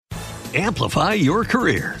Amplify your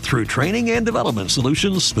career through training and development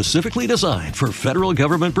solutions specifically designed for federal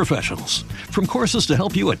government professionals. From courses to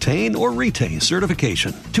help you attain or retain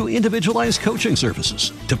certification, to individualized coaching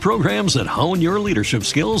services, to programs that hone your leadership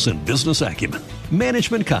skills and business acumen,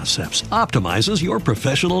 Management Concepts optimizes your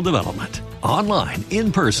professional development. Online,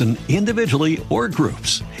 in person, individually, or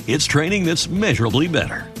groups, it's training that's measurably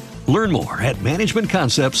better. Learn more at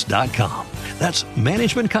managementconcepts.com. That's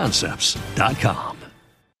managementconcepts.com.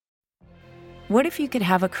 What if you could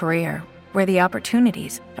have a career where the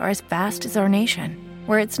opportunities are as vast as our nation,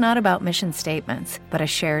 where it's not about mission statements, but a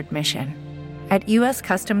shared mission? At U.S.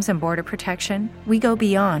 Customs and Border Protection, we go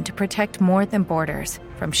beyond to protect more than borders.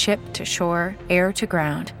 From ship to shore, air to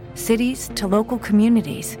ground, cities to local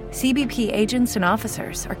communities, CBP agents and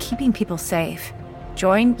officers are keeping people safe.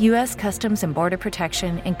 Join U.S. Customs and Border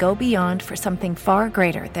Protection and go beyond for something far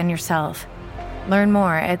greater than yourself. Learn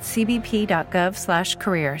more at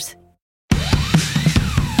cbp.gov/careers.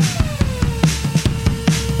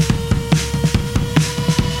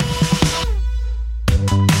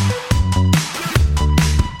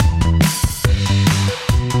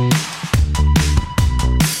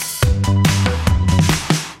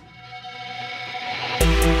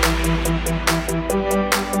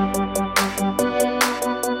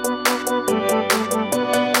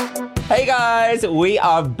 Hey guys, we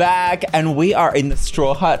are back and we are in the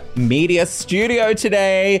Straw Hut Media Studio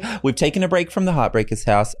today. We've taken a break from the Heartbreakers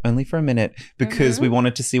house only for a minute because we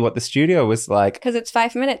wanted to see what the studio was like. Because it's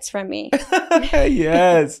 5 minutes from me.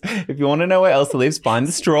 Yes. If you want to know where Elsa lives, find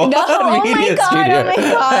the Straw Hut Media Studio. Oh my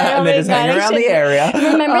God. And then just hang around the area.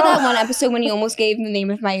 Remember that one episode when you almost gave the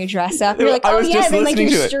name of my address up? You're like, oh yeah, then like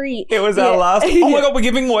your street. It was our last. Oh my God, we're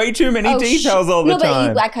giving way too many details all the time.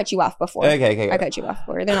 No, but I cut you off before. Okay. I cut you off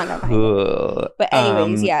before. They're not going to find it. But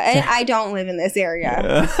anyways, and I don't live in this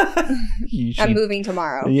area. I'm moving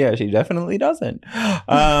tomorrow. Yeah, she definitely doesn't.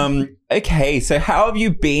 Okay, so how have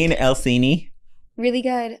you been, Elsini? Really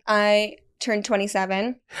good. I turned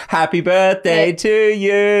 27. Happy birthday to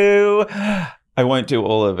you. I won't do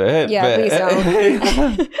all of it. Yeah, please don't.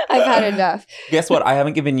 I've had enough. Guess what? I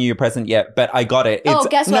haven't given you a present yet, but I got it.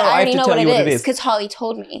 Guess what? I already know what it is because Holly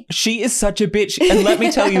told me. She is such a bitch. And let me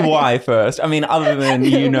tell you why first. I mean, other than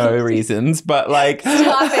reasons, but like...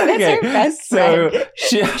 Stop it. That's her best friend.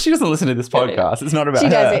 So she doesn't listen to this podcast. It's not about her. She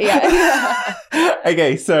does it, yeah.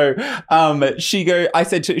 Okay, so she goes,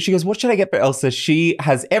 what should I get for Elsa? She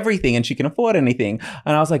has everything and she can afford anything.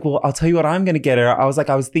 And I was like, well, I'll tell you what I'm going to get her. I was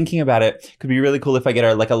thinking about it. Could be really cool if I get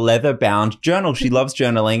her like a leather bound journal. She loves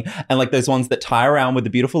journaling and like those ones that tie around with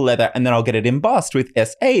the beautiful leather, and then I'll get it embossed with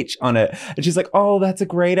SH on it. And she's like, oh, that's a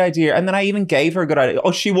great idea. And then I even gave her a good idea.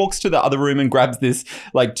 Oh, she walks to the other room and grabs this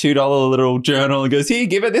like $2 little journal and goes, here,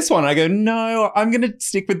 give her this one. I go, no, I'm going to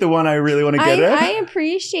stick with the one I really want to get her. I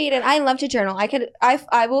appreciate it. I love to journal.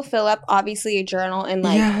 I will fill up obviously a journal in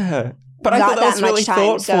like But I thought that was really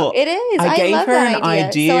thoughtful. So it is. I gave love her that an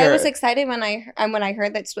idea. So I was excited when I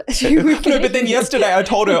heard that she was No, but then yesterday I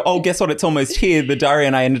told her, oh, guess what? It's almost here. The diary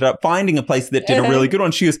and I ended up finding a place that did a really good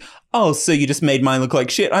one. She goes, oh, so you just made mine look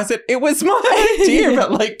like shit. I said, it was my idea,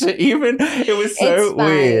 but like it was so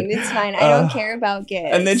weird. It's fine. I don't care about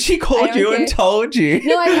gifts. And then she called you and told you.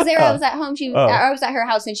 No, I was there. I was at home. I was at her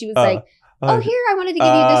house and she was like, oh, here, I wanted to give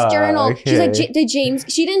you this journal. Okay. She's like, did James,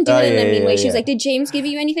 she didn't do it in a mean way. She was like, did James give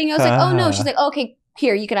you anything? I was like, oh, no. She's like, okay,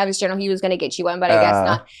 here, you can have this journal. He was going to get you one, but I guess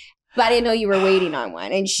not. But I didn't know you were waiting on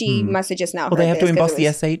one. And she must have just now heard they have to emboss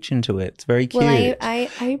the SH into it. It's very cute. Well, I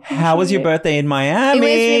appreciate How was your birthday in Miami? It was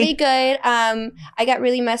really good. I got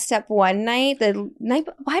really messed up one night. Why do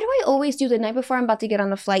I always do the night before I'm about to get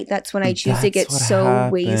on a flight? That's when I choose to get so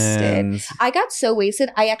wasted. I got so wasted,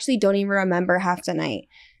 I actually don't even remember half the night.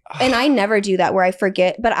 And I never do that where I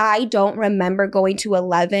forget, but I don't remember going to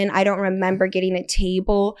 11. I don't remember getting a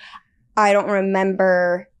table. I don't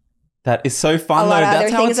remember... That is so fun, though.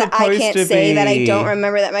 That's how it's supposed to be. I can't say that I don't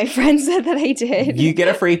remember that my friend said that I did. You get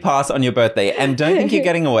a free pass on your birthday, and don't think you're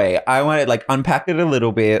getting away. I want to unpack it a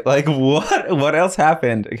little bit. Like what else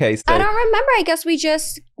happened? Okay, so I don't remember. I guess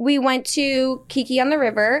we went to Kiki on the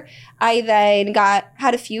River. I then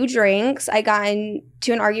had a few drinks. I got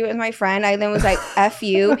into an argument with my friend. I then was like, F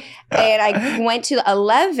you. And I went to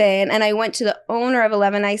 11, and I went to the owner of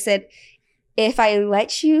 11. I said, if I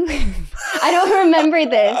let you, I don't remember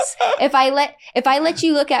this. If I let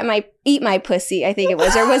you eat my pussy, I think it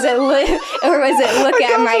was, or was it look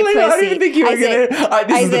at my pussy? I didn't think you were gonna.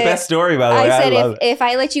 This is the best story, by the way. I said, if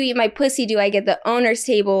I let you eat my pussy, do I get the owner's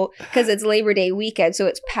table? Because it's Labor Day weekend, so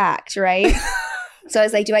it's packed, right? So I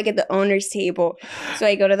was like, do I get the owner's table? So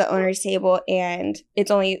I go to the owner's table, and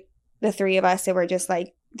it's only the three of us, and we're just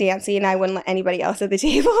like dancing and I wouldn't let anybody else at the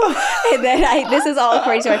table. And then this is all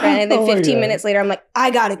according to my friend. And then 15 minutes later, I'm like, I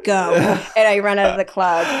gotta go. And I run out of the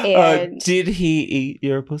club. And did he eat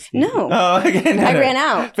your pussy? No. Oh, okay. I ran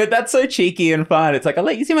out. But that's so cheeky and fun. It's like, I'll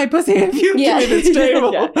let you see my pussy if you give me this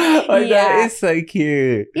table. That is so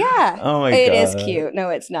cute. Yeah. Oh my God. It is cute. No,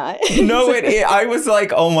 it's not. No, it is. I was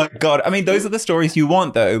like, oh my God. I mean, those are the stories you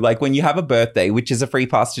want though. Like when you have a birthday, which is a free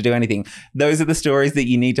pass to do anything, those are the stories that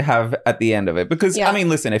you need to have at the end of it. Because I mean,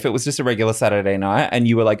 listen, if it was just a regular Saturday night and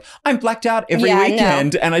you were like, I'm blacked out every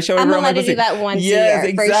weekend and I show everyone my pussy. I'm allowed to do that once a year. Yes,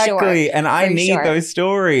 exactly. And I need those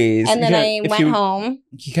stories. And then I went home.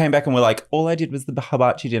 You came back and were like, all I did was the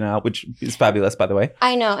hibachi dinner, which is fabulous, by the way.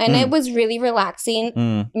 I know. And it was really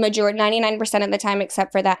relaxing. Majority, 99% of the time,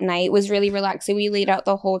 except for that night, was really relaxing. We laid out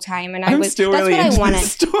the whole time. And I'm still really into the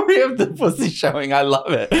story of the pussy showing. I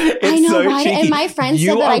love it. It's I know, so right? cheeky. And my friend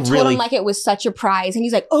said that I told him like it was such a prize. And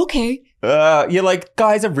he's like, okay. You're like,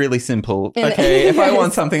 guys are really simple. Okay, if I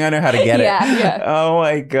want something, I know how to get it. Yeah. Oh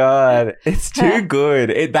my God. It's too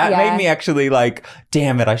good. That made me actually like,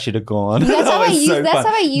 damn it, I should have gone. That's how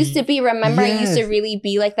I used to be. Remember, I used to really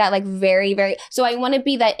be like that, like very, very. So I want to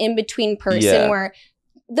be that in-between person where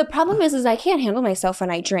the problem is I can't handle myself when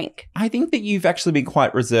I drink. I think that you've actually been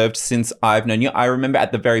quite reserved since I've known you. I remember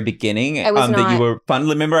at the very beginning that you were fun.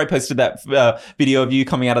 Remember I posted that video of you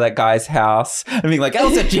coming out of that guy's house and being like,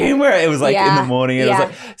 Elsa, Jim, where it was like in the morning. And I was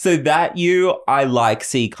like, so that I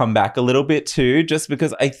see come back a little bit too, just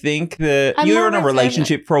because I think that you're in a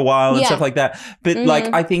relationship for a while and stuff like that. But like,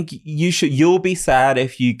 I think you'll be sad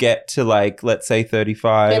if you get to like, let's say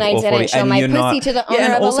 35 and or 40. I didn't show my pussy to the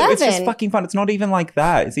owner of 11. It's just fucking fun. It's not even like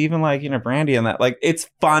that. It's even like, Brandy and that. Like, it's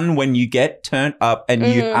fun when you get turned up and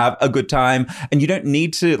you have a good time and you don't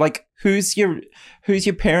need to, like, who's your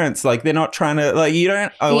parents? Like, they're not trying to, like, you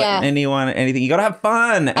don't owe anyone anything. You got to have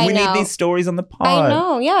fun. And we need these stories on the pod. I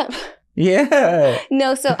know, yeah. Yeah.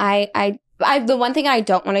 No, so I the one thing I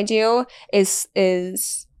don't want to do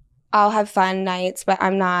is I'll have fun nights, but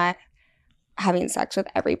I'm not having sex with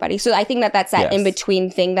everybody. So I think that's that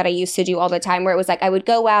in-between thing that I used to do all the time where it was like I would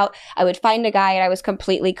go out, I would find a guy and I was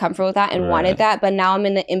completely comfortable with that and wanted that. But now I'm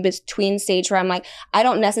in the in-between stage where I'm like, I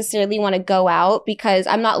don't necessarily want to go out because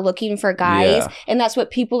I'm not looking for guys. And that's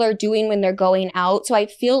what people are doing when they're going out. So I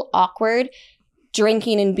feel awkward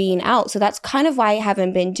drinking and being out. So that's kind of why I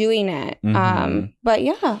haven't been doing it. But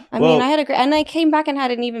yeah, I mean, I had a great, and I came back and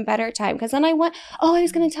had an even better time because then I went, I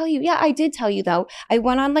was going to tell you. Yeah, I did tell you though. I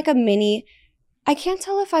went on like a mini, I can't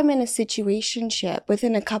tell if I'm in a situationship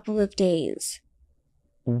within a couple of days.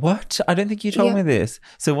 What? I don't think you told me this.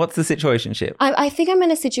 So what's the situationship? I think I'm in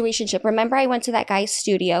a situationship. Remember, I went to that guy's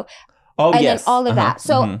studio. Oh, and then all of that.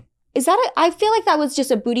 So is that I feel like that was just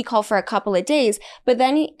a booty call for a couple of days. But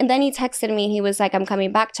then he texted me and he was like, I'm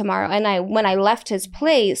coming back tomorrow. And when I left his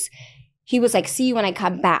place, he was like, see you when I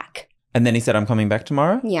come back. And then he said, I'm coming back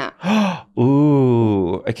tomorrow? Yeah.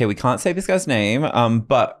 Ooh. Okay, we can't say this guy's name,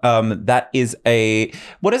 but that is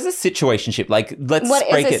what is a situationship? Like, let's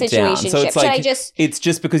break it down. So it's like, it's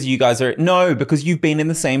just because you guys because you've been in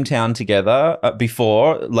the same town together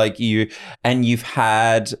before, like you've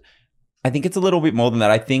had, I think it's a little bit more than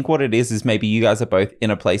that. I think what it is maybe you guys are both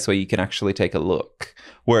in a place where you can actually take a look.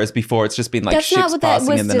 Whereas before it's just been like ships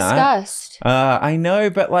passing in the night. That's not what that was discussed. I know,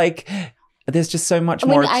 but like, there's just so much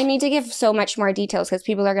more. I need to give so much more details because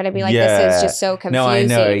people are going to be like, this is just so confusing. No, I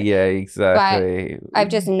know. Yeah, exactly. But I've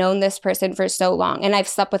just known this person for so long and I've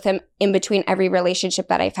slept with him in between every relationship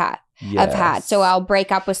that I've had. So I'll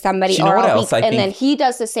break up with somebody and then he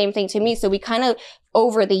does the same thing to me. So we kind of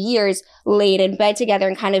over the years laid in bed together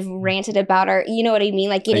and kind of ranted about our, you know what I mean?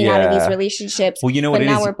 Like getting out of these relationships. Well, you know what it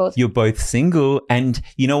is? You're both single and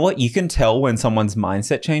you know what? You can tell when someone's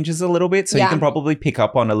mindset changes a little bit. So you can probably pick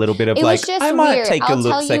up on a little bit of like, I might take a second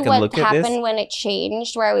look at this. I'll tell you what happened when it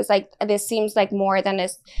changed where I was like, this seems like more than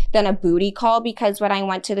a booty call because when I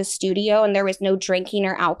went to the studio and there was no drinking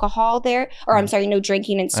or alcohol there, or I'm sorry, no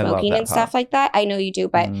drinking and smoking and stuff like that. I know you do,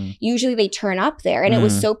 but usually they turn up there and it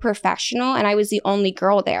was so professional and I was the only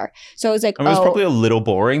girl there. So I was like, it was probably a little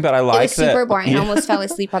boring, but I like that. It was super boring. I almost fell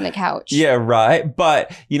asleep on the couch. Yeah, right.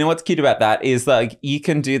 But you know what's cute about that is like you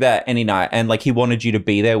can do that any night and like he wanted you to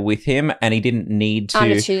be there with him and he didn't need to.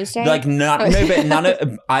 On a Tuesday? Like,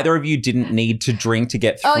 but either of you didn't need to drink to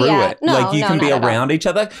get through it. No, like you can be around each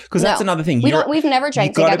other because that's another thing. We've never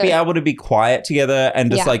drank together. You've got to be able to be quiet together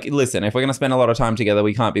and just like, listen, if we're going to spend a lot of time together,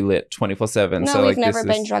 we can't be lit 24/7. No, we've never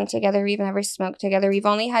been drunk together. We've never smoked together. We've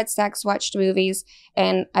only had sex, watched movies,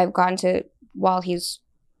 and I've gone to while he's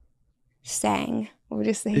sang. We'll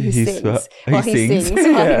just say he sings. While he sings.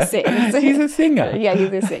 He's a singer. Yeah,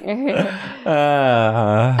 he's a singer.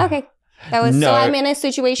 Okay. That was No. so I'm in a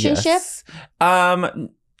situationship? Yes.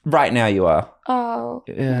 Right now you are. Oh.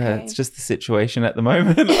 Yeah, okay. it's just the situation at the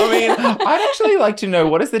moment. I mean, I'd actually like to know,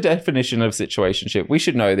 what is the definition of situationship? We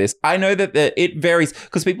should know this. I know that it varies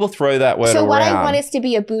because people throw that word So around. what I want is to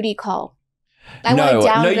be a booty call. I want to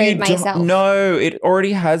downgrade myself. No, it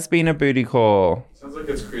already has been a booty call. Sounds like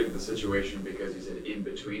it's created the situation because you said in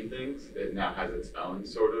between things. It now has its own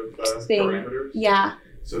sort of parameters. Yeah.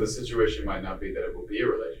 So the situation might not be that it will be a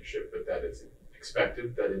relationship, but that it's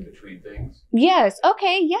expected that in between things. Yes.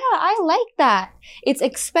 Okay. Yeah, I like that. It's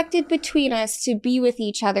expected between us to be with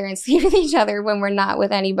each other and sleep with each other when we're not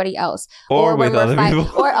with anybody else, Or when with other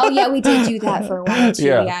people. Or we did do that for a while too.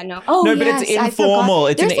 Yeah. No. Oh, no, but yes, it's I informal.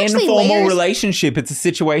 forgot. It's an There's actually informal layers. relationship. It's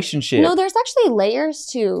a situationship. No, there's actually layers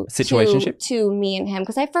to Situationship? to me and him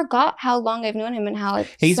because I forgot how long I've known him and how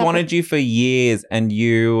He's wanted you for years, and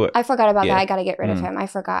you. I forgot about Yeah. that. I got to get rid of him. I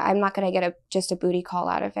forgot. I'm not going to get just a booty call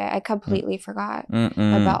out of it. I completely forgot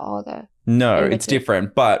about all the. No, in it's between.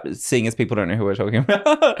 different. But seeing as people don't know who we're talking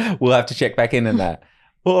about, we'll have to check back in that.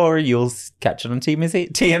 Or you'll catch it on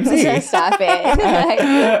TMZ. Stop it.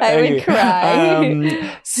 I would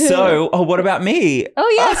cry. What about me?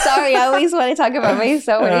 Oh, yeah. Sorry. I always want to talk about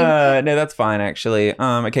myself. No, that's fine, actually.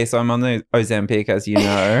 Okay, so I'm on the Ozempic, as you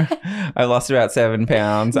know. I lost about 7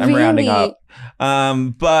 pounds. I'm rounding up.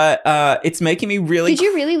 But it's making me really... Did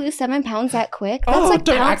you really lose 7 pounds that quick? That's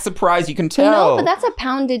don't act surprised. You can tell. No, but that's a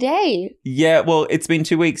pound a day. Yeah, well, it's been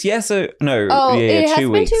 2 weeks. Yeah, so... No, it has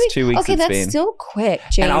 2 weeks. been 2 weeks? 2 weeks okay, it's that's been. still quick,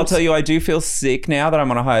 James. And I'll tell you, I do feel sick now that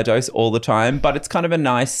I'm on a higher dose all the time, but it's kind of a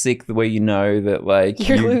nice sick where you know that like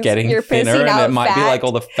you're getting thinner and it might be like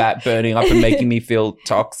all the fat burning up and making me feel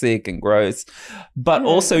toxic and gross. But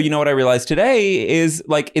also, you know what I realized today is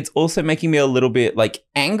like it's also making me a little bit like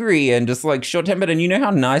angry and just like short-tempered, and you know how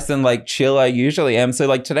nice and like chill I usually am. So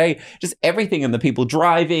like today, just everything and the people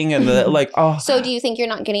driving and the like, oh. So do you think you're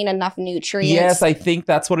not getting enough nutrients? Yes, I think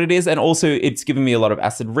that's what it is. And also it's giving me a lot of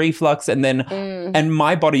acid reflux, and then and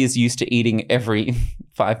my body is used to eating every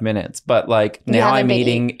 5 minutes, but like now I'm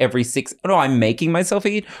eating every 6. No, I'm making myself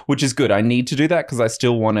eat, which is good. I need to do that because I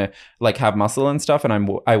still want to like have muscle and stuff,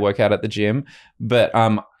 and I work out at the gym. But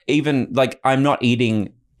even like I'm not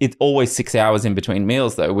eating. It's always 6 hours in between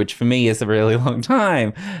meals, though, which for me is a really long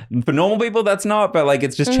time. For normal people, that's not, but like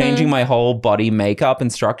it's just changing my whole body makeup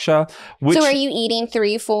and structure. So are you eating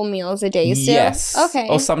 3 full meals a day still? Yes. Okay.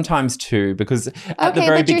 Or sometimes 2, because at the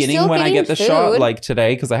very beginning when I get the shot, like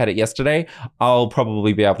today, because I had it yesterday, I'll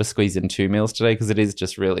probably be able to squeeze in 2 meals today because it is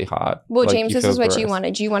just really hard. Well, like, James, this is what you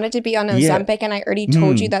wanted. You wanted to be on Ozempic, and I already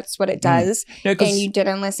told you that's what it does, No, and you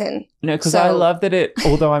didn't listen. No, because I love that it,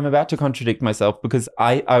 although I'm about to contradict myself, because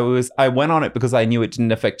I went on it because I knew it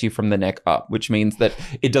didn't affect you from the neck up, which means that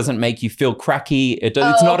it doesn't make you feel cracky. It's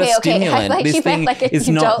not a stimulant. Like this thing is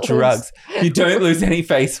not drugs. You don't lose any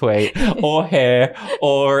face weight or hair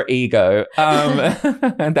or ego.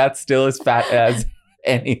 And that's still as fat as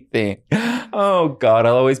anything. Oh God,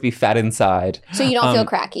 I'll always be fat inside. So you don't feel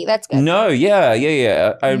cracky. That's good. No,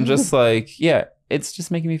 yeah. I'm just like, it's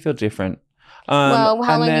just making me feel different. Well,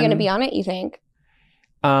 how long are you going to be on it, you think?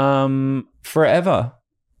 Forever.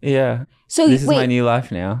 Yeah. So this is my new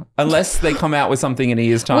life now. Unless they come out with something in a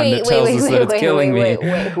year's time that tells us that it's killing me.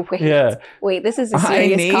 Wait, this is a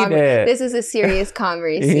serious This is a serious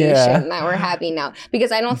conversation that we're having now.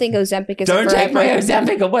 Because I don't think Ozempic is Don't take my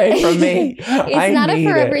Ozempic away from me. It's not a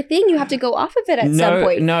forever thing. You have to go off of it at some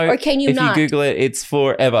point. No, or can you not? If you Google it, it's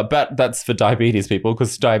forever. But that's for diabetes people,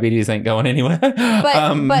 because diabetes ain't going anywhere.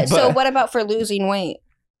 But so what about for losing weight?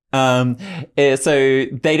 So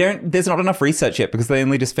they don't. There's not enough research yet because they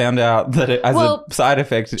only just found out that it, as a side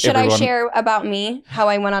effect. Should I share about me how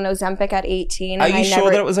I went on Ozempic at 18? Are you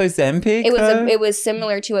sure that it was Ozempic? It was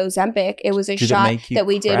similar to Ozempic. It was a shot that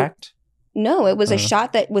we did. No, it was a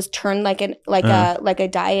shot that was turned like a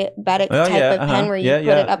diabetic type of pen where you put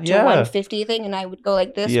it up to 150 thing, and I would go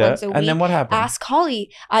like this once a week. And then what happened? Ask Holly.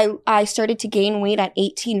 I started to gain weight at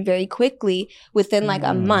 18 very quickly within like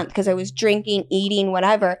a month because I was drinking, eating,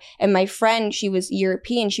 whatever. And my friend, she was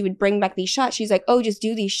European. She would bring back these shots. She's like, "Oh, just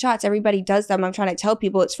do these shots. Everybody does them. I'm trying to tell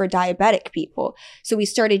people it's for diabetic people." So we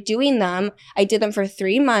started doing them. I did them for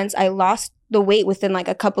 3 months. I lost the weight within like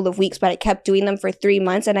a couple of weeks, but I kept doing them for 3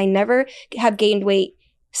 months, and I never have gained weight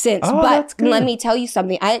since. But let me tell you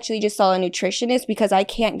something. I actually just saw a nutritionist because I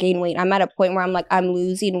can't gain weight. I'm at a point where I'm like, I'm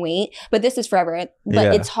losing weight, but this is forever.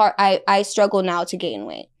 But it's hard. I struggle now to gain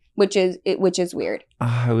weight, which is weird.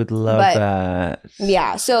 I would love that.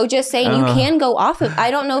 Yeah. So just saying, you can go off of.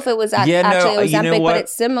 I don't know if it was actually Ozempic, but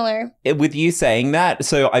it's similar. With you saying that,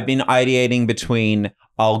 so I've been ideating between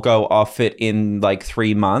I'll go off it in like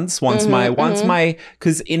 3 months.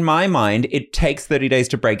 Because in my mind, it takes 30 days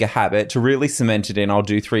to break a habit. To really cement it in, I'll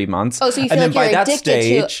do 3 months. Oh, so you feel like you're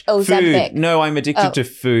addicted to Ozempic? Food. No, I'm addicted to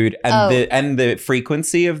food and the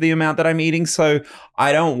frequency of the amount that I'm eating. So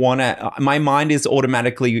I don't want to, my mind is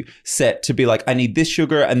automatically set to be like, I need this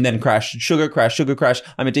sugar and then crash, sugar crash, sugar crash.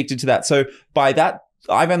 I'm addicted to that. So by that,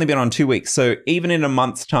 I've only been on 2 weeks. So even in a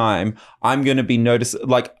month's time, I'm going to be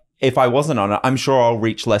like, if I wasn't on it, I'm sure I'll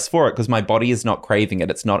reach less for it because my body is not craving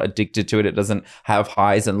it. It's not addicted to it. It doesn't have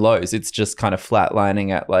highs and lows. It's just kind of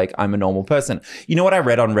flatlining at like, I'm a normal person. You know what I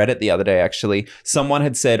read on Reddit the other day, actually? Someone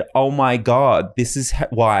had said, oh my God, this is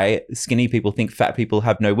why skinny people think fat people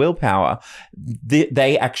have no willpower.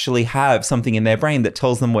 They actually have something in their brain that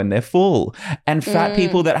tells them when they're full. And fat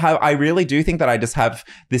people that have, I really do think that I just have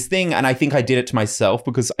this thing. And I think I did it to myself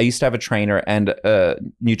because I used to have a trainer and a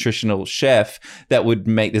nutritional chef that would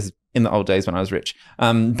make this in the old days when I was rich.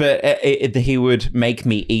 But he would make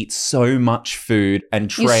me eat so much food and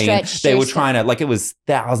train. They were trying to, like, it was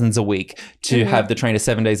thousands a week to have the trainer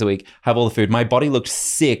 7 days a week, have all the food. My body looked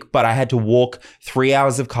sick, but I had to walk 3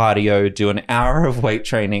 hours of cardio, do an hour of weight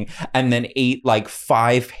training, and then eat like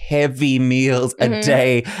 5 heavy meals a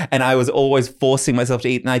day. And I was always forcing myself to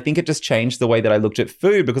eat. And I think it just changed the way that I looked at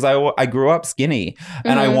food because I grew up skinny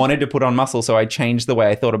and I wanted to put on muscle. So I changed the way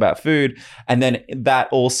I thought about food. And then that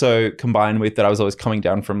also combined with that I was always coming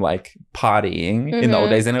down from like partying in the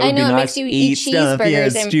old days, and it would be nice to eat stuff,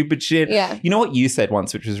 stupid shit. Yeah. You know what you said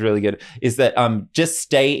once, which was really good, is that just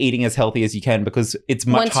stay eating as healthy as you can because it's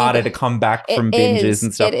much harder to come back from binges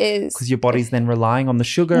and stuff. It is because your body's then relying on the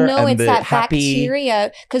sugar. No, and it's the that happy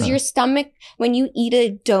bacteria because your stomach, when you eat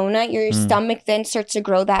a donut, your stomach then starts to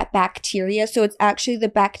grow that bacteria. So it's actually the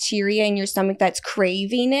bacteria in your stomach that's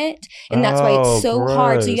craving it, and that's why it's so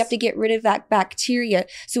hard. So you have to get rid of that bacteria.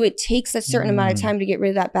 So it takes a certain amount of time to get rid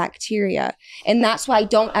of that bacteria. And that's why I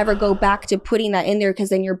don't ever go back to putting that in there because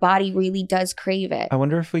then your body really does crave it. I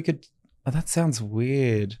wonder if we could... Oh, that sounds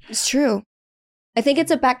weird. It's true. I think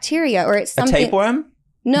it's a bacteria or it's something... A tapeworm?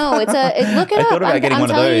 No, it's a... Look it up. I'm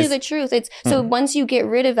telling you the truth. It's so once you get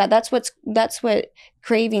rid of that, that's what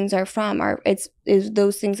cravings are from. Is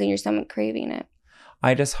those things in your stomach craving it.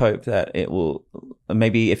 I just hope that it will,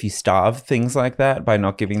 maybe if you starve things like that by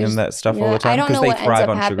not giving them that stuff all the time, because they thrive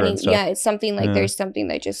on sugar and stuff. Yeah, it's something like there's something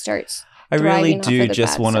that just starts. I really do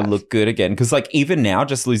just want to look good again. Because like even now,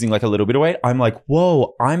 just losing like a little bit of weight, I'm like,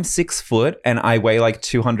 whoa, I'm 6 foot and I weigh like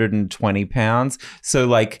 220 pounds. So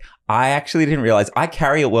like I actually didn't realize I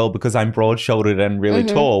carry it well because I'm broad-shouldered and really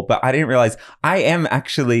tall, but I didn't realize I am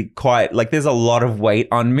actually quite like there's a lot of weight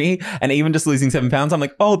on me. And even just losing 7 pounds, I'm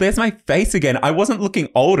like, oh, there's my face again. I wasn't looking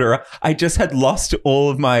older. I just had lost all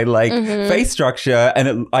of my like face structure.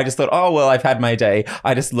 And I just thought, oh, well, I've had my day.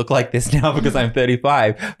 I just look like this now because I'm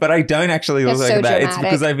 35. But I don't actually look like that. Dramatic. It's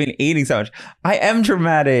because I've been eating so much. I am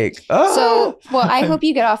dramatic. Oh. So, well, I hope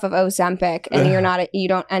you get off of Ozempic and you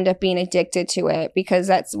don't end up being addicted to it because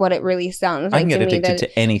that's what it really sounds like. I can get addicted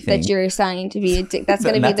to anything. That you're starting to be addicted. That's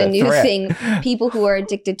going to be the new thing. People who are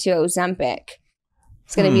addicted to Ozempic.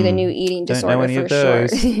 It's going to be the new eating disorder for sure.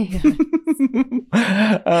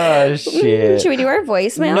 Oh, shit. Should we do our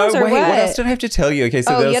voicemails or what? What else did I have to tell you? Okay,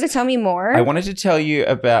 so you got to tell me more. I wanted to tell you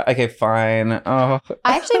about... Okay, fine. Oh.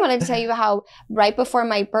 I actually wanted to tell you how right before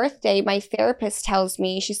my birthday, my therapist tells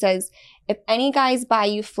me, she says, if any guys buy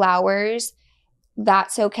you flowers...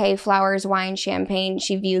 that's okay. Flowers, wine, champagne.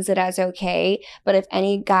 She views it as okay. But if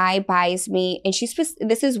any guy buys me, and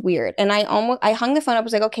this is weird. And I hung the phone up. I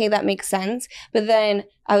was like, okay, that makes sense. But then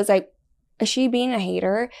I was like, is she being a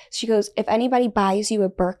hater? She goes, if anybody buys you a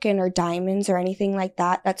Birkin or diamonds or anything like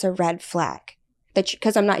that, that's a red flag.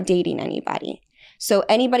 Because I'm not dating anybody. So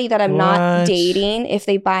anybody that I'm not dating, if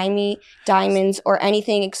they buy me diamonds or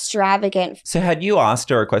anything extravagant. So had you asked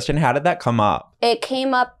her a question? How did that come up? It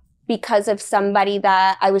came up because of somebody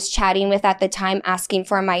that I was chatting with at the time asking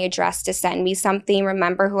for my address to send me something.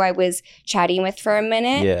 Remember who I was chatting with for a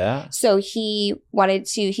minute? Yeah. So he wanted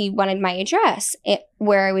my address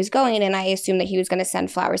where I was going, and I assumed that he was going to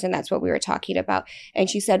send flowers, and that's what we were talking about. And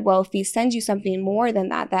she said, well, if he sends you something more than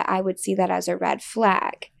that I would see that as a red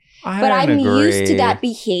flag. But I'm used to that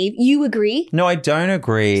behavior. You agree? No, I don't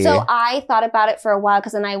agree. So I thought about it for a while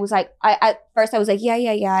because then I was like, at first I was like, yeah.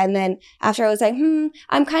 And then after I was like,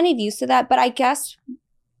 I'm kind of used to that. But I guess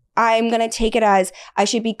I'm going to take it as I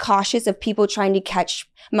should be cautious of people trying to catch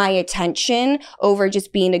my attention over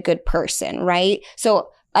just being a good person, right? So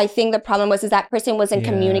I think the problem was that person wasn't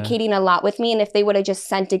communicating a lot with me. And if they would have just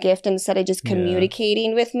sent a gift instead of just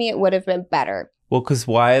communicating with me, it would have been better. Well, because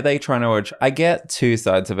why are they trying to... I get two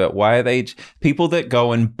sides of it. Why are they... People that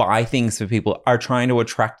go and buy things for people are trying to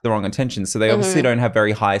attract the wrong attention. So they obviously don't have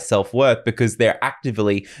very high self-worth because they're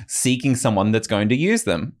actively seeking someone that's going to use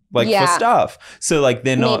them, like, for stuff. So, like,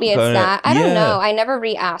 they're not... Maybe it's that. I don't know. I never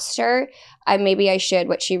re-asked her. Maybe I should,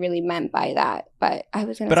 what she really meant by that. But I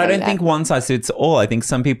was going to say But I don't think one size fits all. I think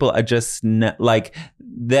some people are just, like,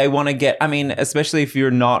 they want to get... I mean, especially if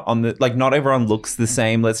you're not on the... Like, not everyone looks the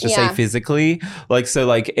same, let's just say physically. Like, so,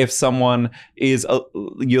 like, if someone is...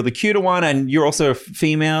 you're the cuter one and you're also a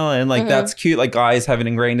female and, like, that's cute. Like, guys have it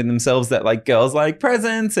ingrained in themselves that, like, girls like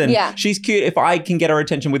presents and she's cute. If I can get her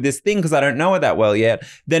attention with this thing because I don't know her that well yet,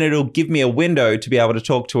 then it'll give me a window to be able to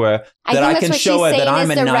talk to her that I can show her that I'm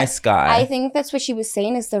a nice guy. I think that's what she was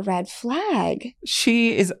saying is the red flag.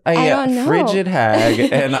 She is a frigid hag,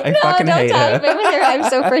 and I fucking hate her. With her. I'm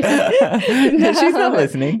so frigid. No. She's not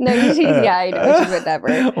listening. No, I know. She's whatever.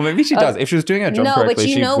 Well, maybe she does. If she was doing her job correctly, but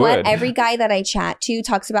you know would. what? Every guy that I chat to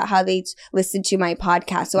talks about how they listen to my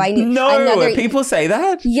podcast. So I people say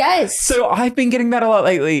that? Yes. So I've been getting that a lot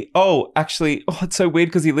lately. Oh, actually, it's so weird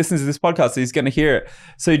because he listens to this podcast, so he's going to hear it.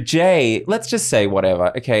 So Jay, let's just say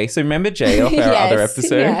whatever. Okay, so remember Jay off our other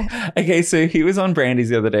episode? Yeah. Okay, so he was on Brandy's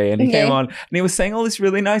the other day, and he came on, and he was saying all this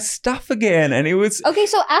really nice stuff again, and it was... Okay,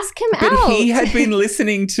 so ask him out. But he had been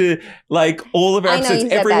listening to, like, all of our episodes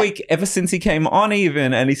every week, ever since he came on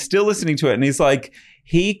even, and he's still listening to it, and he's like...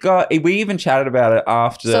 We even chatted about it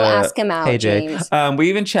after... So ask him out, James. We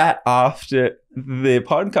even chat after the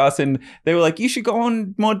podcast, and they were like, you should go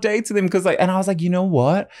on more dates with him, because, like... And I was like, you know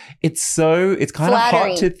what? It's kind of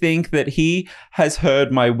hot to think that he has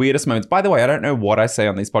heard my weirdest moments. By the way, I don't know what I say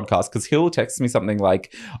on these podcasts, because he'll text me something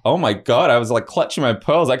like, oh my God, I was like clutching my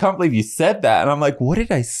pearls. I can't believe you said that. And I'm like, what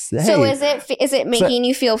did I say? So is it making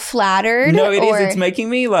you feel flattered? No, it is. It's making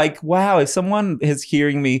me like, wow, if someone is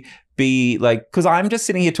hearing me be like, because I'm just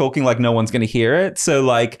sitting here talking like no one's going to hear it. So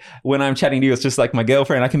like when I'm chatting to you, it's just like my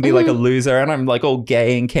girlfriend. I can be like a loser and I'm like all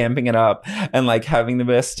gay and camping it up and like having the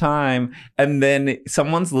best time. And then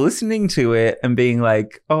someone's listening to it and being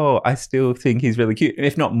like, oh, I still think he's really cute.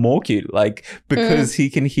 If not more cute, like because he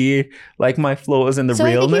can hear like my flaws and the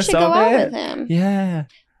realness of it. So I think you should go out with him. Yeah.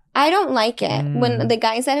 I don't like it when the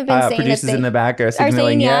guys that have been saying producers that in the back are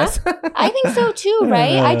signaling yes. I think so too,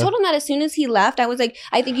 right? I told him that as soon as he left. I was like,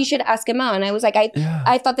 I think you should ask him out. And I was like,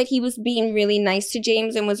 I thought that he was being really nice to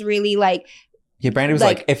James and was really like... Yeah, Brandy was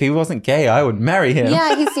like, if he wasn't gay, I would marry him.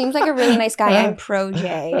 Yeah, he seems like a really nice guy. I'm pro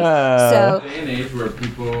Jay. So day and age where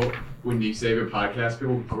people, when you save a podcast,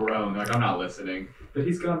 people groan. Like, I'm not listening. But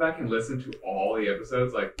he's gone back and listened to all the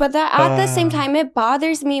episodes, like. But that at the same time, it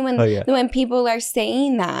bothers me when people are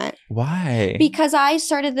saying that. Why? Because I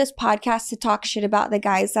started this podcast to talk shit about the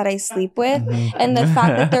guys that I sleep with, and the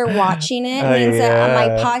fact that they're watching it means that my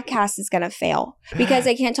podcast is gonna fail because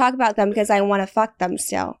I can't talk about them because I want to fuck them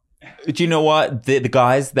still. Do you know what the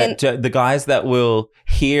guys that will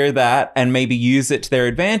hear that and maybe use it to their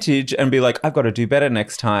advantage and be like, I've got to do better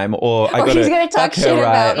next time, or I got to talk shit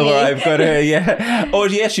about me, or I've got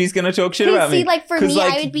to she's gonna talk shit about me. See, like for me,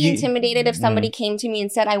 like, I would be intimidated if somebody came to me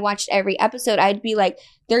and said I watched every episode. I'd be like,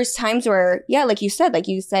 there's times where like you said,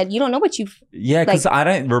 you don't know what you've because I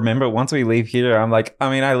don't remember. Once we leave here, I'm like, but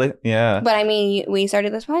I mean, we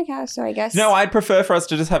started this podcast, so I guess I'd prefer for us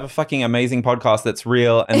to just have a fucking amazing podcast that's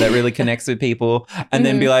real and that really connects with people, and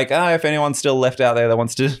then be like, if anyone's still left out there that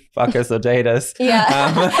wants to fuck us or date us,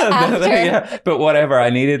 but whatever, I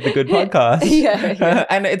needed the good podcast.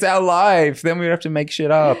 And it's our life, then we have to make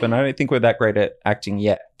shit up, and I don't think we're that great at acting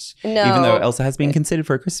yet. No. Even though Elsa has been considered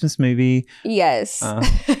for a Christmas movie. Yes. I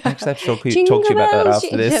actually have to talk to you about that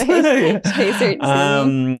after this.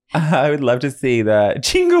 I would love to see that.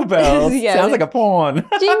 Jingle bells. Sounds like a porn.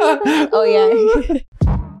 Jingle bells. Oh, yeah.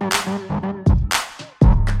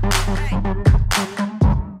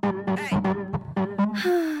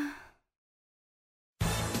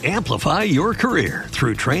 Amplify your career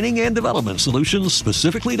through training and development solutions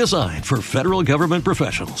specifically designed for federal government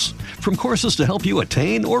professionals. From courses to help you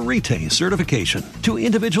attain or retain certification, to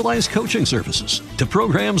individualized coaching services, to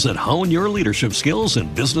programs that hone your leadership skills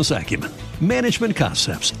and business acumen, Management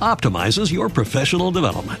Concepts optimizes your professional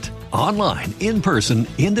development. Online, in person,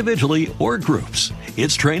 individually, or groups,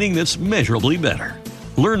 it's training that's measurably better.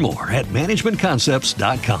 Learn more at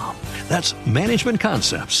managementconcepts.com. That's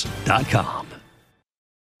managementconcepts.com.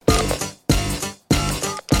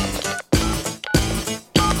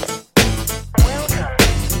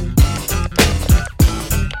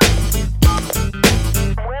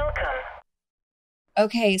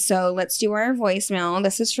 Okay, so let's do our voicemail.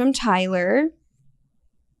 This is from Tyler.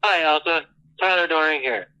 Hi, Elsa. Tyler Doring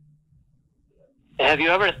here. Have you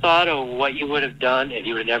ever thought of what you would have done if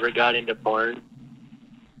you would have never got into porn?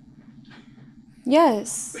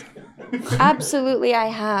 Yes. Absolutely, I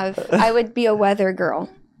have. I would be a weather girl.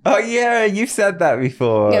 Oh yeah, you've said that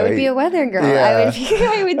before. I would be a weather girl. Yeah.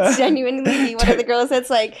 I would genuinely be one of the girls that's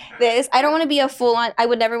like this. I don't want to be a full-on, I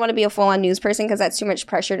would never want to be a full-on news person because that's too much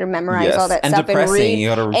pressure to memorize all that stuff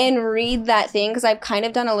and read that thing, because I've kind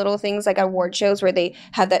of done a little things like award shows where they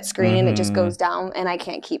have that screen and it just goes down and I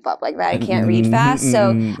can't keep up like that. I can't read fast.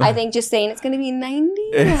 So I think just saying it's going to be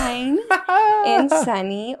 99 and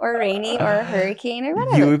sunny or rainy or a hurricane or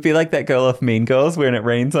whatever. You would be like that girl off Mean Girls when it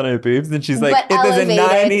rains on her boobs and she's like, but there's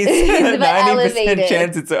a 90% elevated.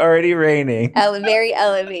 chance it's already raining. Very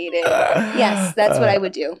elevated. Yes, that's what I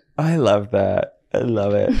would do. I love that. I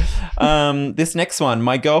love it. This next one.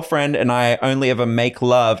 My girlfriend and I only ever make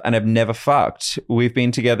love and have never fucked. We've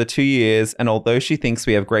been together 2 years, and although she thinks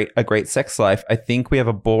we have a great sex life, I think we have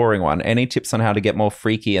a boring one. Any tips on how to get more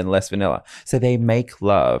freaky and less vanilla? So they make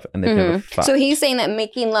love and they've never fucked. So he's saying that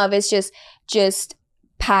making love is just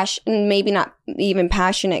passion, maybe not even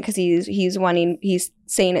passionate, because he's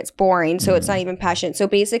saying it's boring, so it's not even passionate. So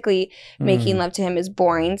basically making love to him is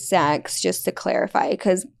boring sex, just to clarify,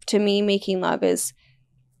 because to me making love is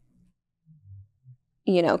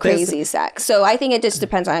crazy sex. So I think it just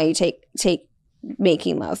depends on how you take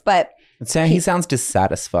making love. But so he sounds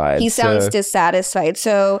dissatisfied. Dissatisfied.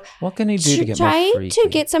 So what can he do to get more freaky? To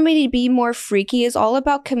get somebody to be more freaky is all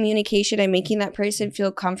about communication and making that person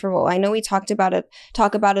feel comfortable. I know we talk about it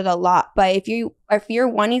a lot, but if you're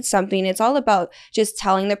wanting something, it's all about just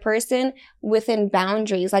telling the person within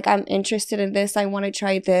boundaries. Like, I'm interested in this. I want to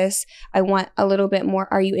try this. I want a little bit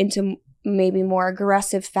more. Are you into maybe more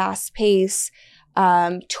aggressive, fast pace,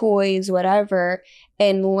 toys, whatever,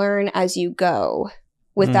 and learn as you go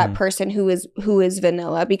with that person who is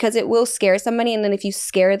vanilla, because it will scare somebody, and then if you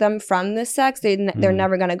scare them from the sex, they're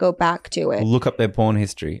never going to go back to it. Look up their porn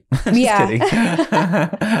history. Yeah.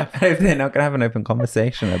 But if they're not going to have an open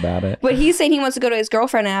conversation about it. But he's saying he wants to go to his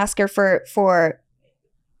girlfriend and ask her for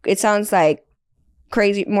it sounds like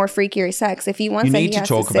crazy, more freakier sex. If he wants, you need to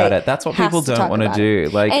talk about it. That's what people don't want to do.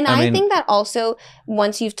 Like, and I think that also,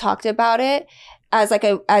 once you've talked about it, as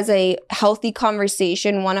a healthy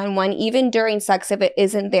conversation one-on-one, even during sex, if it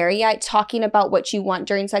isn't there yet, talking about what you want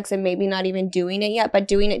during sex and maybe not even doing it yet, but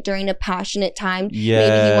doing it during a passionate time. Yes.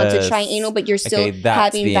 Maybe he wants to try anal, but you're still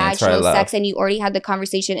having vaginal sex, and you already had the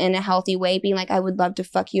conversation in a healthy way, being like, I would love to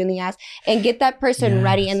fuck you in the ass, and get that person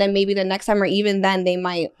ready. And then maybe the next time, or even then, they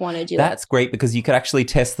might want to do That's great, because you could actually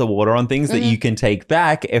test the water on things that you can take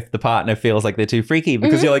back if the partner feels like they're too freaky,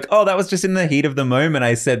 because you're like, oh, that was just in the heat of the moment.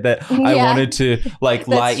 I said that I wanted to like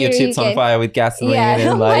light your tits on fire with gasoline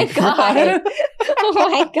and like oh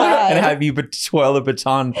my god and have you twirl a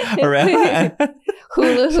baton around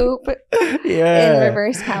hula hoop in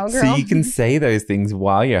reverse cowgirl. So you can say those things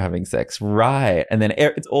while you're having sex, right? And then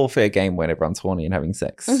it's all fair game when everyone's horny and having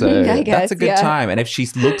sex. So that's a good time. And if she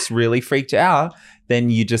looks really freaked out, then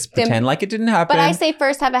you just pretend like it didn't happen. But I say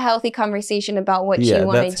first have a healthy conversation about what you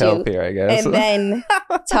want to do. That's healthier, I guess. And then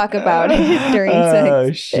talk about it during sex.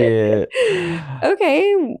 Oh, shit.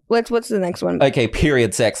 Okay, what's the next one? Okay,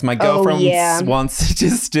 period sex. My girlfriend wants to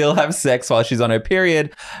still have sex while she's on her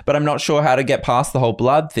period, but I'm not sure how to get past the whole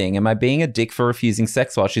blood thing. Am I being a dick for refusing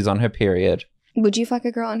sex while she's on her period? Would you fuck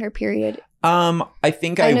a girl on her period? I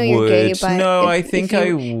think I know would. You're gay, but I think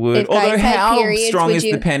I would. Although, how strong is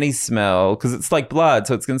the penny smell? Because it's like blood,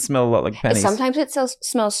 so it's going to smell a lot like pennies. Sometimes it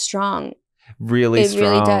smells strong. Really strong. It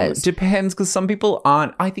really does. Depends, because some people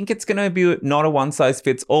aren't. I think it's going to be not a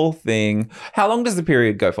one-size-fits-all thing. How long does the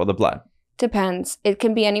period go for, the blood? Depends. It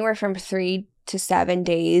can be anywhere from 3 to 7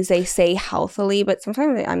 days. They say healthily, but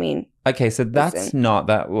sometimes, Okay, so that's not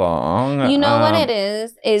that long. You know what it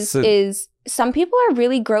is some people are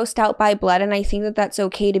really grossed out by blood, and I think that that's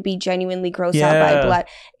okay to be genuinely grossed out by blood.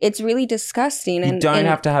 It's really disgusting. You don't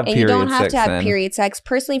have to have period sex. You don't have to have period sex.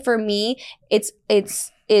 Personally, for me,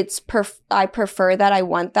 I prefer that. I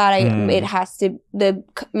want that. It has to,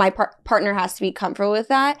 my partner has to be comfortable with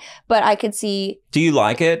that, but I could see. Do you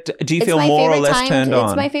like it? Do you feel more or less turned on?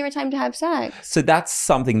 It's my favorite time to have sex. So that's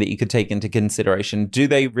something that you could take into consideration. Do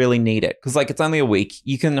they really need it? Because it's only a week.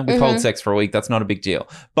 You can withhold sex for a week. That's not a big deal.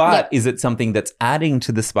 But is it something that's adding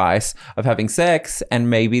to the spice of having sex, and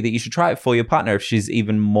maybe that you should try it for your partner if she's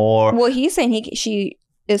even more? Well, he's saying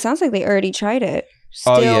it sounds like they already tried it.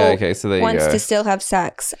 So there you wants go. to still have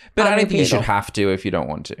sex. But I don't think you should have to if you don't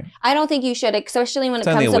want to. I don't think you should, especially when it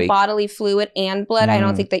comes to bodily fluid and blood. I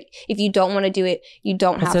don't think that if you don't want to do it, you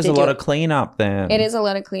don't have to do it. There's a lot of cleanup then. It is a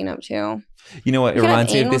lot of cleanup too. You know what? It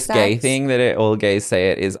reminds me of this gay thing that all gays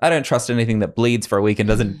say it is, I don't trust anything that bleeds for a week and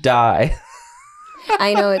doesn't die.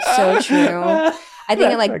 I know, it's so true. I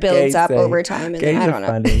think it like builds up over time, and then, I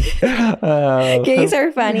don't know. Gays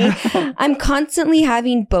are funny. I'm constantly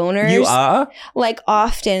having boners. You are? Like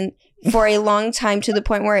often for a long time, to the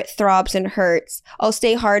point where it throbs and hurts. I'll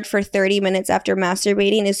stay hard for 30 minutes after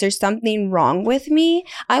masturbating. Is there something wrong with me?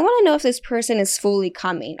 I want to know if this person is fully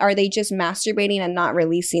coming. Are they just masturbating and not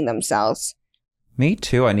releasing themselves? Me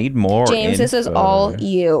too. I need more James, this is all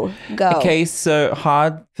you. Go. Okay, so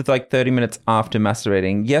hard for like 30 minutes after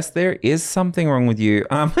masturbating. Yes, there is something wrong with you.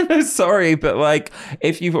 I'm sorry, but like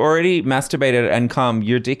if you've already masturbated and come,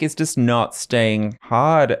 your dick is just not staying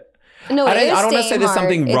hard. No, I don't want to say there's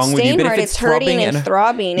something wrong with you, but if it's hurting and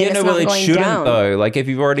throbbing, and it's not it going shouldn't down. though. Like if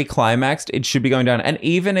you've already climaxed, it should be going down. And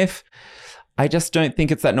even if I just don't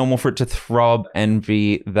think it's that normal for it to throb and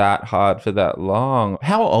be that hard for that long.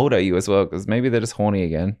 How old are you as well? Because maybe they're just horny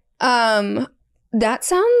again. That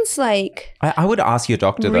sounds like I would ask your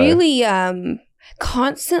doctor though. Really,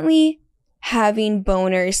 constantly having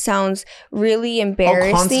boners sounds really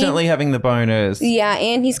embarrassing. Constantly having the boners. Yeah,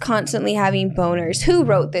 and he's constantly having boners. Who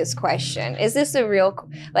wrote this question? Is this a real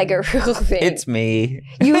thing? It's me.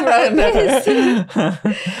 You wrote this?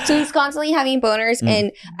 So he's constantly having boners,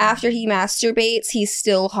 and after he masturbates, he's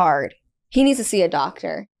still hard. He needs to see a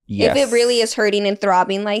doctor. Yes. If it really is hurting and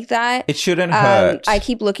throbbing like that, it shouldn't hurt. I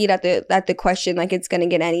keep looking at the question like it's going to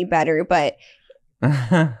get any better, but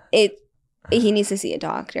he needs to see a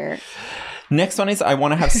doctor. Next one is I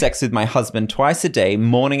want to have sex with my husband twice a day,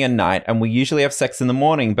 morning and night, and we usually have sex in the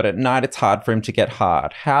morning, but at night it's hard for him to get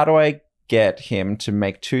hard. How do I get him to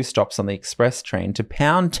make 2 stops on the express train to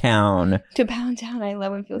Pound Town? To Pound Town. I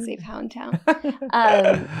love when people say Pound Town.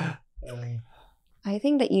 I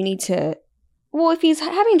think that you need to... Well, if he's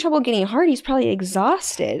having trouble getting hard, he's probably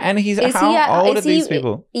exhausted. And how old are these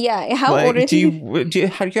people? Yeah, how old are do you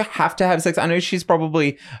have to have sex? I know she's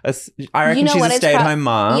probably I reckon she's a stay-at-home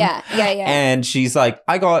mom. Yeah. And she's like,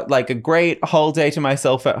 I got like a great whole day to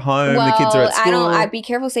myself at home. The kids are at school. I'd be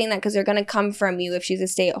careful saying that because they're gonna come from you if she's a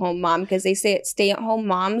stay-at-home mom, because they say stay-at-home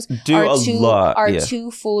moms are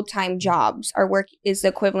 2 full-time jobs. Is the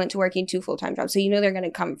equivalent to working 2 full-time jobs. So you know they're gonna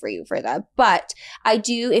come for you for that. But I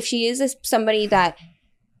do, if she is somebody that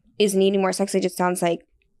is needing more sex, it just sounds like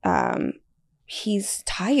he's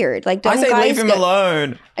tired. Like, don't I say guys leave him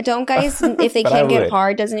alone. Don't guys, if they can't get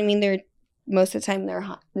hard, doesn't it mean they're most of the time they're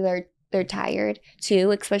tired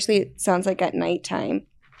too? Especially it sounds like at nighttime.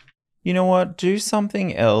 You know what? Do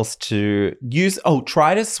something else to use.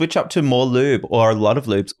 Try to switch up to more lube or a lot of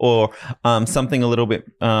lubes or something a little bit.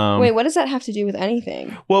 Wait, what does that have to do with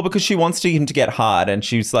anything? Well, because she wants him to get hard, and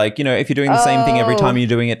she's like, if you're doing the same thing every time, you're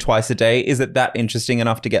doing it twice a day. Is it that interesting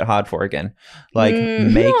enough to get hard for again? Like,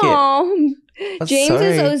 make it.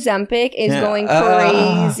 James's Ozempic is going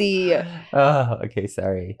crazy. Okay,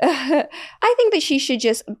 sorry. I think that she should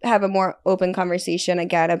just have a more open conversation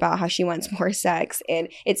again about how she wants more sex, and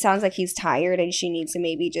it sounds like he's tired, and she needs to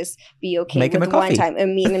maybe just be okay with one time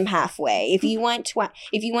and meet him halfway. If you want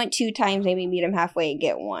 2 times, maybe meet him halfway and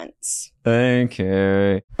get once.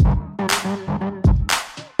 Okay.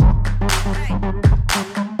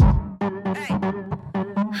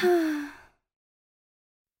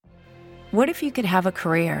 What if you could have a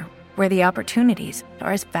career where the opportunities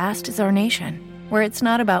are as vast as our nation, where it's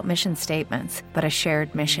not about mission statements, but a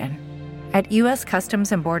shared mission? At U.S.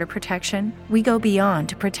 Customs and Border Protection, we go beyond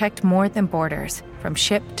to protect more than borders. From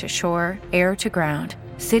ship to shore, air to ground,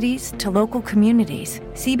 cities to local communities,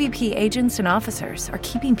 CBP agents and officers are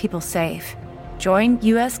keeping people safe. Join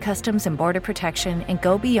U.S. Customs and Border Protection and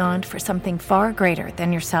go beyond for something far greater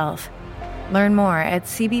than yourself. Learn more at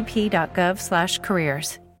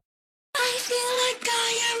cbp.gov/careers. I feel like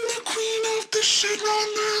I am the queen of the shit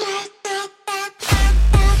right now.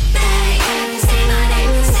 Say my name, say my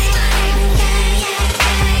name,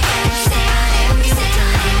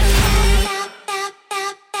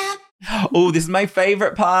 yeah. Oh, this is my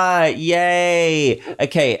favorite part. Yay.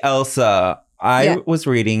 Okay, Elsa. I was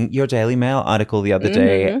reading your Daily Mail article the other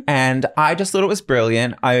day, and I just thought it was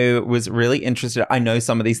brilliant. I was really interested. I know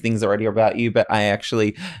some of these things already about you, but my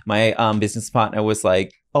business partner was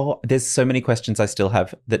like, there's so many questions I still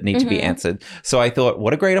have that need to be answered. So I thought,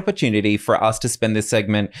 what a great opportunity for us to spend this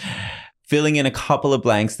segment filling in a couple of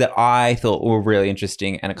blanks that I thought were really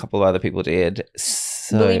interesting, and a couple of other people did.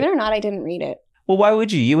 So, believe it or not, I didn't read it. Well, why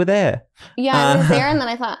would you? You were there. Yeah, I was there, and then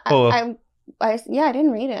I thought, I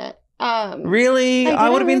didn't read it. Really? I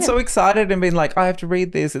would have been so excited and been like, I have to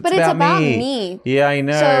read this. It's about me. Yeah, I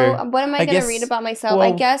know. So what am I going to read about myself?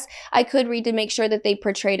 Well, I guess I could read to make sure that they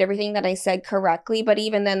portrayed everything that I said correctly. But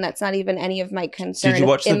even then, that's not even any of my concern. Did you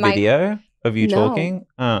watch the video of you talking?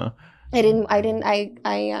 I didn't.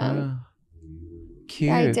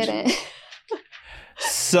 cute. I didn't.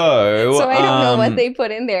 So So I don't know what they put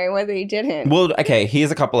in there and what they didn't. Well, okay, here's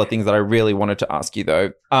a couple of things that I really wanted to ask you,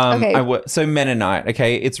 though. Okay. So Mennonite,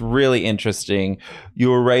 okay, it's really interesting. You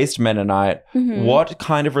were raised Mennonite. Mhm. What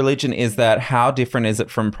kind of religion is that? How different is it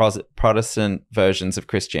from Protestant versions of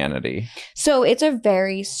Christianity? So it's a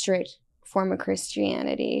very strict form of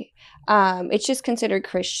Christianity. It's just considered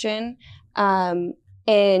Christian.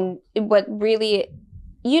 And what really,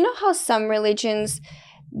 you know how some religions,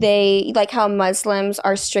 they like how Muslims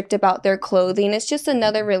are strict about their clothing. It's just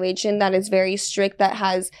another religion that is very strict, that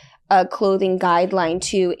has a clothing guideline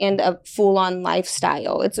too, and a full-on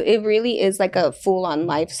lifestyle. It really is like a full-on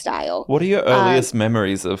lifestyle. What are your earliest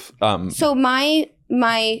memories of? So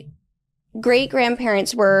my great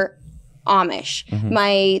grandparents were Amish.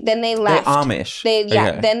 Mhm. Then they left. They're Amish.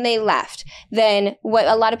 Okay. Then they left. Then what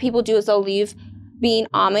a lot of people do is they'll leave being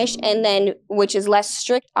Amish, and then, which is less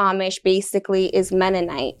strict Amish, basically is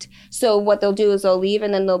Mennonite. So what they'll do is they'll leave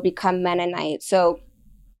and then they'll become Mennonite. So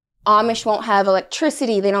Amish won't have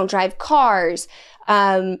electricity. They don't drive cars.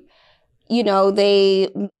 You know, they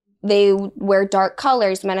wear dark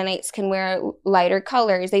colors. Mennonites can wear lighter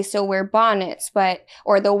colors. They still wear bonnets,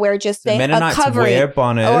 or they'll wear just a Mennonites covering. wear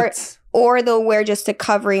bonnets. Or they'll wear just a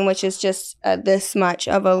covering, which is just this much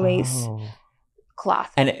of a lace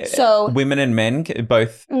cloth. And so women and men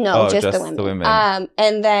both? No, Oh, just the women.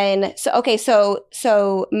 And then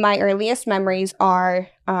so my earliest memories are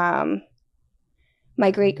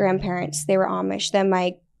my great grandparents. They were Amish. Then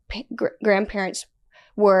my grandparents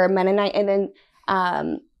were Mennonite, and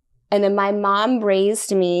then my mom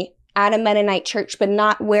raised me at a Mennonite church, but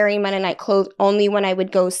not wearing Mennonite clothes. Only when I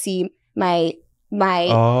would go see my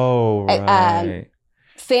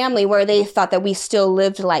family, where they thought that we still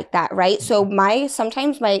lived like that, right? So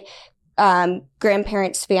sometimes my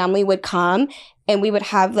grandparents' family would come, and we would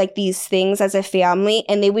have like these things as a family,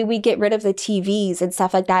 and we'd get rid of the TVs and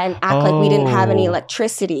stuff like that, and act like we didn't have any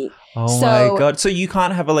electricity. Oh my God! So you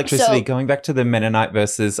can't have electricity. Going back to the Mennonite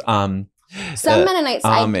versus some Mennonites,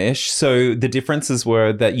 Amish. So the differences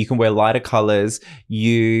were that you can wear lighter colors.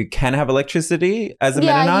 You can have electricity as a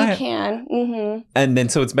Mennonite. Yeah, you can. Mm-hmm. And then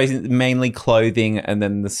so it's basically mainly clothing, and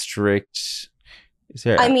then the strict.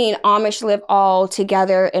 I mean, Amish live all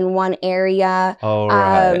together in one area. Oh,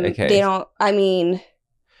 right. Okay. They don't. I mean.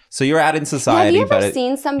 So you're out in society. Have you ever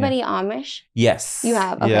seen somebody Amish? Yes. You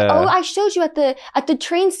have. Okay. Yeah. Oh, I showed you at the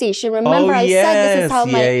train station. Remember, I said this is how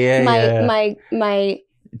my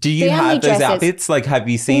Do you have those outfits? Like, have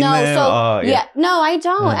you seen them? No, I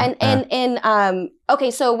don't. Okay,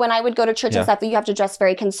 so when I would go to church and stuff, you have to dress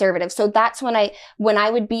very conservative. So that's when I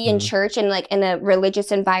would be in church and like in a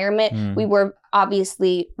religious environment, we were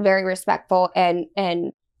obviously very respectful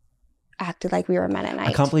and acted like we were Mennonite.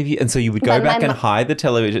 I can't believe you. And so you would go back and hide the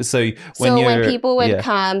television. So when people would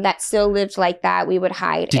come that still lived like that, we would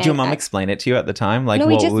hide. Did your mom explain it to you at the time? Like, no,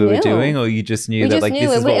 what we were doing? Or you just knew that like this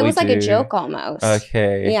is what we do? It was like a joke almost.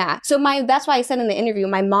 Okay. Yeah. So that's why I said in the interview,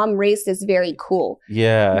 my mom raised us very cool.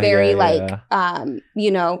 Yeah. Very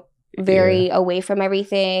very away from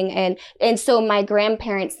everything. And so my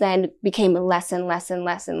grandparents then became less and less and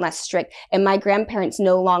less and less strict. And my grandparents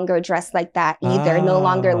no longer dress like that either, no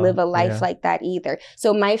longer live a life like that either.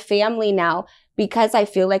 So my family now, because I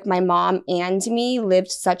feel like my mom and me lived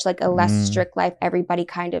such like a less strict life, everybody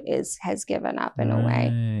kind of has given up in a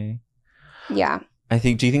way. Yeah. Do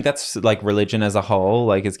you think that's like religion as a whole,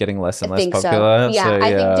 like is getting less and less So. popular? Yeah.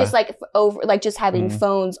 I think just like just having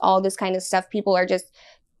phones, all this kind of stuff, people are just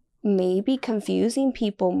maybe confusing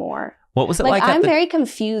people more. What was it like? I'm very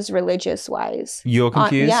confused religious wise. You're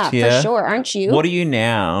confused? Yeah, for sure. Aren't you? What are you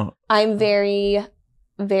now? I'm very,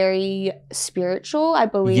 very spiritual. I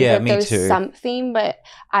believe that there's something, but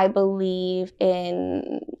I believe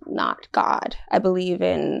in not God. I believe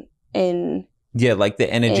in like the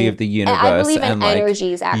energy of the universe. I believe in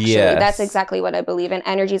energies, actually. Yes. That's exactly what I believe in.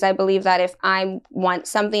 Energies. I believe that if I want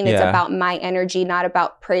something, it's about my energy, not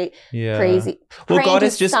about crazy. Well, God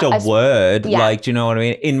is just a word. Yeah. Like, do you know what I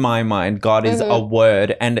mean? In my mind, God is a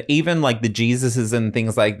word. And even like the Jesuses and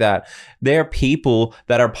things like that, they're people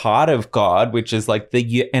that are part of God, which is like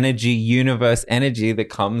the energy, universe energy that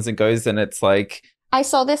comes and goes. And it's like... I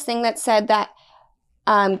saw this thing that said that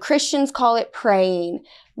Christians call it praying,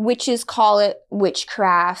 witches call it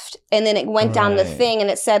witchcraft, and then it went down the thing and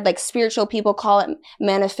it said like spiritual people call it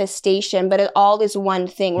manifestation, but it all is one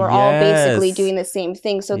thing. We're all basically doing the same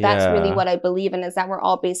thing. So that's really what I believe in, is that we're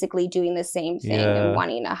all basically doing the same thing and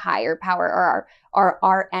wanting a higher power, or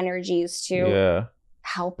our energies too.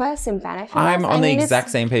 help us and benefit I'm us? on the it's exact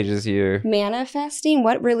same page as you. Manifesting?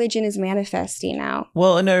 What religion is manifesting now?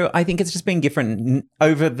 Well, no, I think it's just been different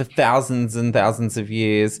over the thousands and thousands of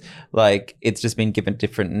years. Like, it's just been given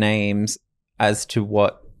different names as to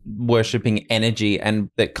what worshipping energy and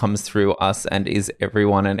that comes through us and is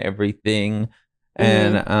everyone and everything.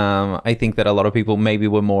 And I think that a lot of people maybe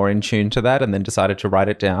were more in tune to that and then decided to write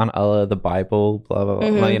it down, the Bible, blah, blah,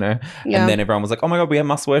 blah, you know. Yeah. And then everyone was like, oh my God, we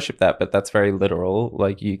must worship that. But that's very literal.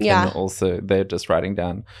 Like, you can also, they're just writing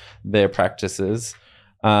down their practices.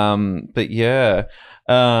 But yeah.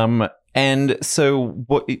 And so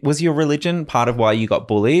what was your religion part of why you got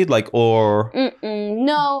bullied? Like, or?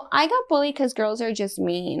 No, I got bullied because girls are just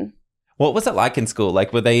mean. What was it like in school?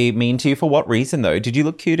 Like, were they mean to you for what reason though? Did you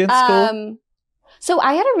look cute in school? So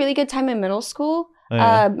I had a really good time in middle school. Oh,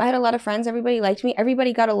 yeah. I had a lot of friends. Everybody liked me.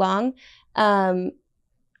 Everybody got along.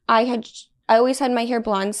 I always had my hair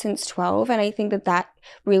blonde since 12, and I think that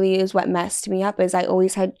really is what messed me up. Is I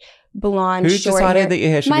always had blonde, Who short decided hair. that your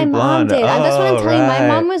hair should My be mom blonde? did. That's what I'm telling you. My right.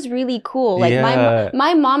 mom was really cool. Like Yeah.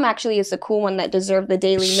 my mom actually is the cool one that deserved the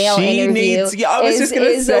Daily Mail interview. I was just going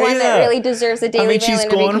to is say the one that really deserves the Daily Mail she's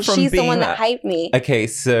interview gone because from she's the being one that that- hyped me. Okay,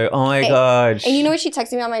 so, oh my gosh. And you know what? She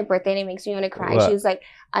texted me on my birthday and it makes me want to cry. What? She was like,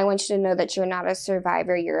 I want you to know that you're not a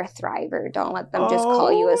survivor. You're a thriver. Don't let them just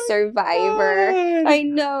call you a survivor. God. I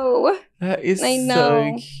know. That is I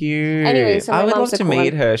know. so cute. Anyway, so my I would mom's love to a cool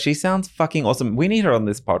meet one. her. She sounds fucking awesome. We need her on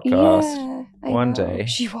this podcast. Yeah, I One know. day.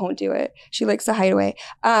 She won't do it. She likes to hide away.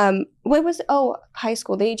 High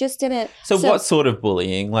school. They just didn't. So what sort of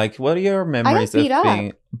bullying? Like, what are your memories beat of up.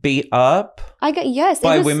 being beat up I got, yes.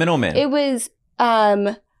 by women or men? It was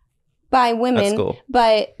by women. At school.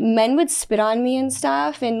 But men would spit on me and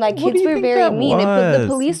stuff, and like What do kids you were think very that mean. was? The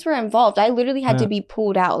police were involved. I literally had to be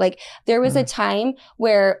pulled out. Like there was a time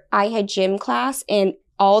where I had gym class and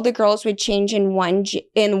all the girls would change in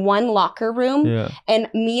one locker room, Yeah. and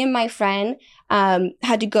me and my friend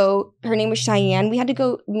had to go. Her name was Cheyenne. We had to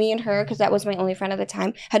go. Me and her, because that was my only friend at the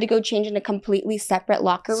time, had to go change in a completely separate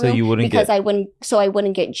locker room. So you wouldn't because get- I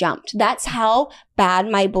wouldn't get jumped. That's how bad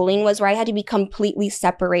my bullying was. Where I had to be completely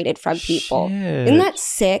separated from people. Shit. Isn't that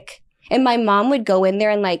sick? And my mom would go in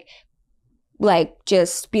there and like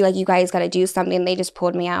just be like, "You guys got to do something." And they just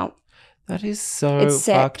pulled me out. That is so It's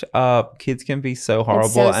sick. fucked up. Kids can be so horrible,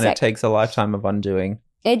 so and it sick. takes a lifetime of undoing.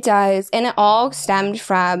 It does, and it all stemmed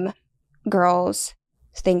from girls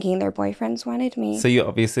thinking their boyfriends wanted me. So you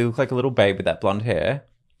obviously look like a little babe with that blonde hair.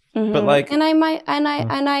 Mhm. but, like- and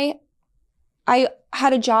I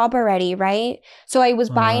had a job already, right? So I was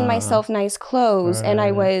buying myself nice clothes, and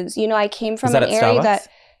I right. was, I came from that an at area Starbucks? that.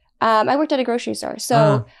 I worked at a grocery store.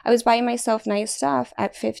 So I was buying myself nice stuff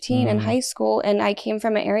at 15 in high school, and I came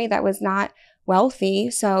from an area that was not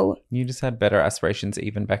wealthy. So You just had better aspirations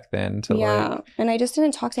even back then to yeah, and I just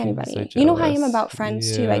didn't talk to I'm anybody. so You know how I am jealous. about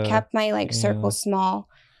friends too. I Yeah, kept my circle yeah. small,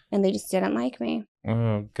 and they just didn't like me.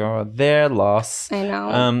 oh god, their loss. I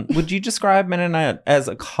know. Would you describe Mennonite as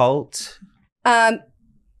a cult?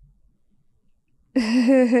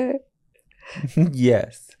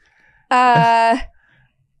 Yes. I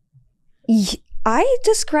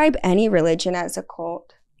describe any religion as a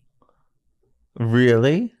cult.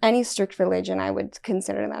 Really? Any strict religion, I would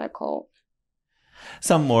consider that a cult.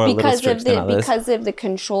 Some more a little strict than others. Because of the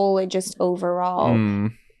control, it just overall,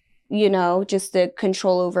 Mm. just the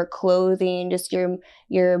control over clothing, just your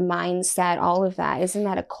mindset, all of that. Isn't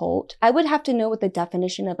that a cult? I would have to know what the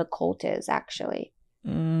definition of a cult is, actually.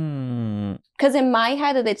 Because in my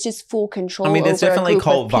head, it's just full control. I mean, there's over definitely a group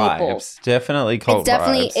cult of people. vibes. Definitely cult It's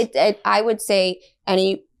definitely. vibes. I would say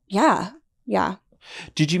yeah.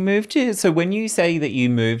 Did you move to, so when you say that you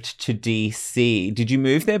moved to DC, did you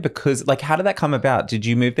move there because, like, how did that come about? Did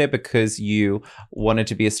you move there because you wanted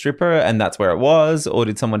to be a stripper and that's where it was? Or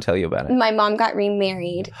did someone tell you about it? My mom got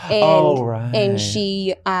remarried, and Oh, right. and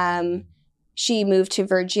she moved to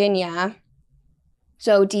Virginia.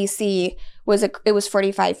 So DC it was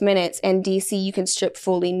 45 minutes, and DC you can strip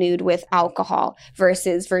fully nude with alcohol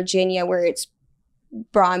versus Virginia where it's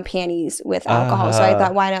bra and panties with alcohol. So I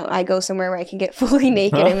thought, why don't I go somewhere where I can get fully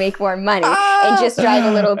naked and make more money and just drive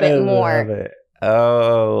a little bit I more. love it.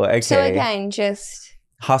 Oh, okay. So again, just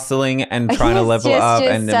hustling and trying to level Just- up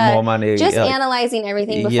just, and more money. just like- analyzing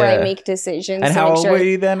everything before I Yeah. make decisions. And to how make old sure were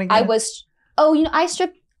you then again? I was. I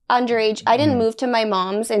stripped underage. I didn't move to my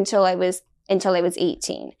mom's until I was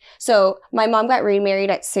 18. So my mom got remarried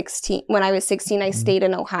at 16. When I was 16, I stayed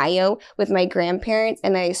in Ohio with my grandparents,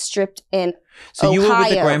 and I stripped in So you were with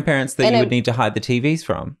the Ohio. grandparents that And you I- would need to hide the TVs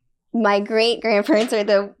from? my great grandparents are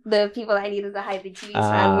the people that I needed to hide the TVs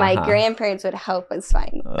from. My grandparents would help us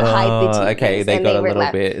hide the TVs. Okay, they got a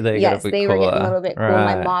little bit. They got a bit they cooler. were getting a little bit cool.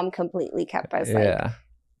 Right. My mom completely kept us like,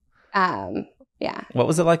 yeah. What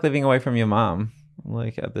was it like living away from your mom?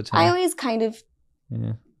 Like at the time, I always kind of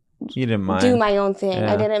you didn't mind do my own thing.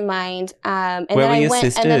 Yeah. I didn't mind. And Where then were I your went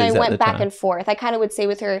sisters and then I at the went back time? and forth. I kind of would stay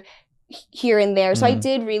with her here and there. So I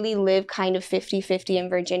did really live kind of 50-50 in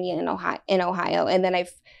Virginia and Ohio. And then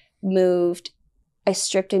I've moved. I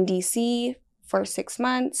stripped in DC for 6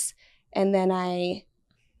 months, and then I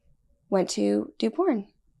went to do porn.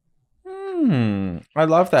 I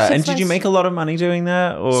love that. 6 And did you months. make a lot of money doing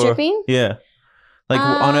that? Or Stripping? Yeah. Like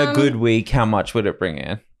on a good week, how much would it bring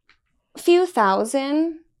in? A few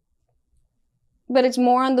thousand. But it's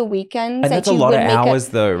more on the weekends. And that's a lot of hours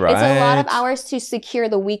though, right? It's a lot of hours to secure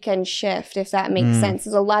the weekend shift, if that makes sense.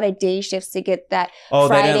 There's a lot of day shifts to get that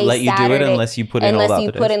Friday, they don't let you Saturday, do it unless you put in all the Unless you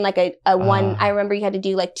other put days. in like a one, I remember you had to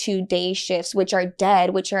do like 2 day shifts, which are dead,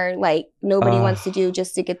 which are like nobody wants to do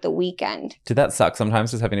just to get the weekend. Did that suck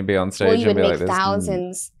sometimes just having to be on stage Well, you and would be make like this?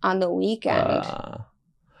 thousands on the weekend.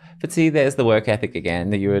 But see, there's the work ethic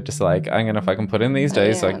again that you were just like, I'm going to fucking put in these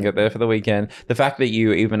days so I can get there for the weekend. The fact that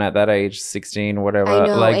you, even at that age, 16 or whatever, I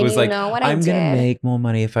know, like and was you like, know what I I'm going to did? make more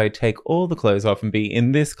money if I take all the clothes off and be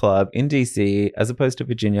in this club in DC as opposed to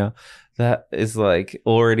Virginia. That is like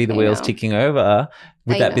already the wheels know. ticking over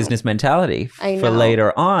with I that know. business mentality I for know.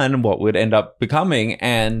 later on what would end up becoming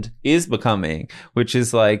and is becoming, which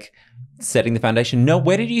is like setting the foundation. No,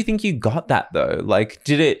 where did you think you got that though? Like,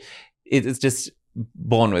 it's just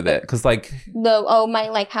born with it? Because like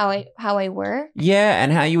how I work. yeah,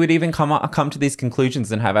 and how you would even come to these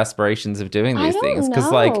conclusions and have aspirations of doing these things,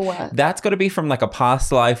 because like that's got to be from like a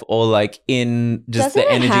past life or like in just Doesn't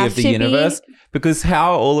the it energy have of the to be? universe. Because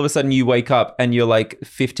how all of a sudden you wake up and you're like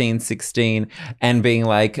 15, 16 and being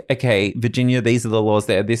like, okay, Virginia, these are the laws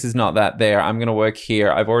there. This is not that there. I'm going to work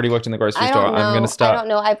here. I've already worked in the grocery store. I'm going to start. I don't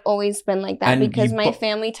know. I've always been like that And because you my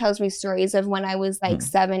family tells me stories of when I was like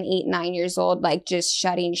 7, 8, 9 years old, like just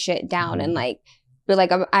shutting shit down and like. But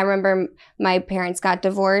like I remember my parents got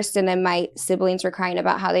divorced and then my siblings were crying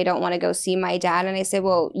about how they don't want to go see my dad. And I said,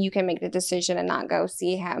 well, you can make the decision and not go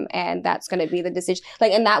see him. And that's going to be the decision.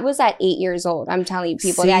 Like, and that was at 8 years old. I'm telling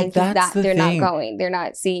people See, that's the they're thing. not going. They're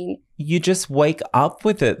not seeing. You just wake up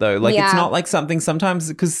with it though. Like it's not like something sometimes,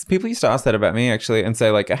 because people used to ask that about me actually and say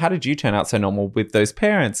like, how did you turn out so normal with those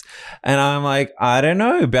parents? And I'm like, I don't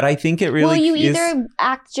know, but I think it really well, you is. either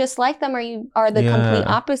act just like them or you are the complete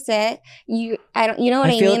opposite. You know what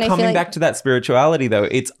I mean? Coming back to that spirituality though,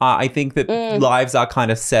 it's I think that lives are kind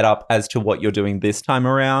of set up as to what you're doing this time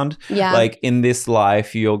around. Yeah. Like in this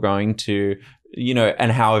life, you're going to, you know,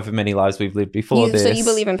 and however many lives we've lived before this. So you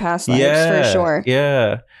believe in past lives for sure.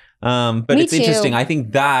 Yeah. But Me it's too. interesting. I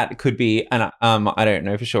think that could be, and I don't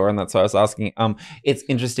know for sure, and that's why I was asking. It's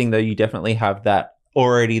interesting though. You definitely have that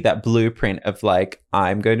already, that blueprint of like,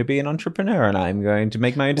 I'm going to be an entrepreneur and I'm going to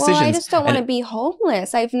make my own decisions. Well, I just don't want to be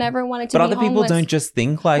homeless. I've never wanted to be But other homeless. people don't just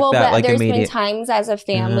think like that. But Like there's immediate. been times as a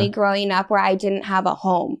family growing up where I didn't have a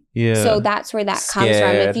home. Yeah. So that's where that comes from.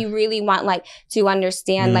 Scared. If you really want like to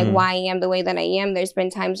understand like why I am the way that I am, there's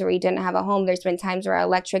been times where we didn't have a home. There's been times where our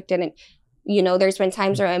electric didn't. You know, there's been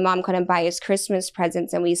times where my mom couldn't buy us Christmas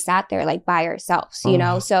presents and we sat there like by ourselves, you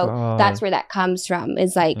know? So God. that's where that comes from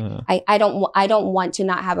is like, I don't want to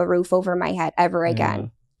not have a roof over my head ever again.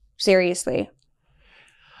 Seriously.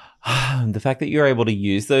 The fact that you're able to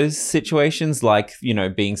use those situations, like, you know,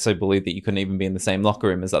 being so bullied that you couldn't even be in the same locker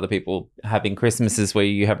room as other people, having Christmases where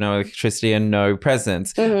you have no electricity and no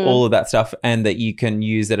presents, all of that stuff, and that you can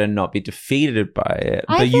use it and not be defeated by it,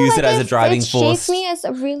 but use it as a driving force. It shaped me as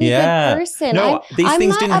a really good person. No, these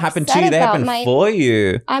things didn't happen to you; they happened for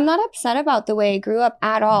you. I'm not upset about the way I grew up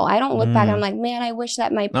at all. I don't look back and I'm like, man, I wish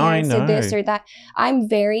that my parents did this or that. I'm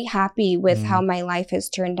very happy with how my life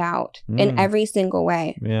has turned out in every single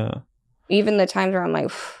way. Yeah. Even the times where I'm like,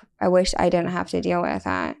 I wish I didn't have to deal with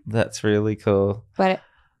that. That's really cool. But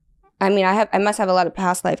I mean, I must have a lot of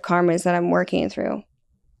past life karmas that I'm working through.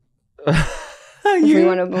 If we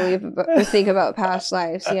want to think about past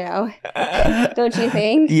lives, you know, don't you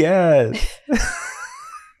think? Yes.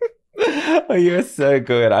 Oh, you're so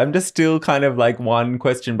good. I'm just still kind of like one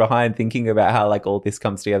question behind, thinking about how like all this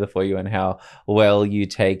comes together for you and how well you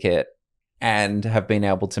take it and have been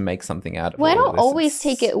able to make something out of it. Well, I don't always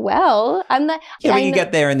take it well. I'm not. Yeah, but you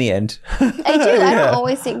get there in the end. I do. I don't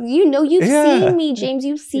always think. You know, you've seen me, James.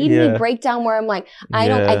 You've seen me break down where I'm like,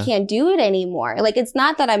 I can't do it anymore. Like, it's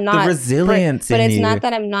not that I'm not the resilience, but it's you. not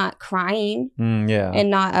that I'm not crying, and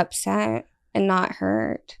not upset and not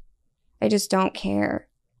hurt. I just don't care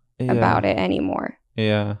about it anymore.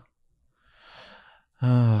 Yeah.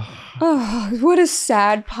 Oh, what a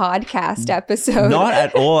sad podcast episode. Not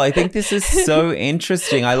at all. I think this is so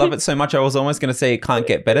interesting. I love it so much. I was almost going to say it can't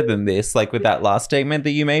get better than this, like with that last statement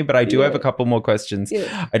that you made, but I do have a couple more questions.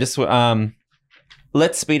 Yeah. I just,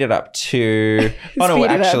 let's speed it up to, oh no,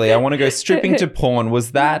 actually, I want to go stripping to porn.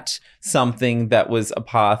 Was that something that was a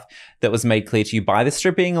path that was made clear to you by the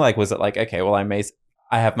stripping? Like, was it like, okay, well, I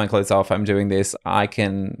have my clothes off. I'm doing this. I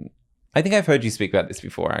think I've heard you speak about this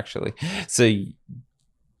before, actually. So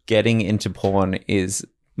getting into porn is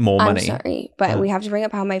more money. I'm sorry, but we have to bring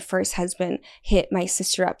up how my first husband hit my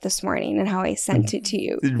sister up this morning and how I sent it to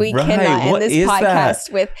you. We cannot end this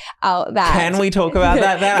podcast without that. Can we talk about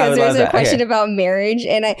that? Because there's a question about marriage,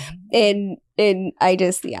 and I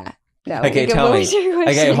just No. Okay, tell me.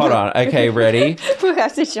 Okay, hold on. Okay, ready? We'll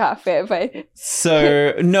have to chop it, but...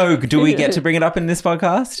 So, no, do we get to bring it up in this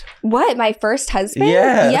podcast? What? My first husband?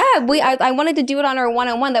 Yeah. Yeah, I wanted to do it on our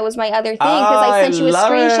one-on-one. That was my other thing, because I sent you a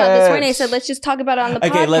screenshot this morning. I said, let's just talk about it on the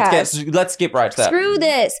podcast. Okay, let's skip right to that. Screw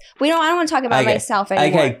this. I don't want to talk about myself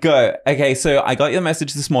anymore. Okay, go. Okay, so I got your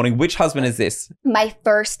message this morning. Which husband is this? My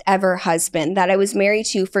first ever husband that I was married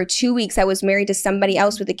to for 2 weeks. I was married to somebody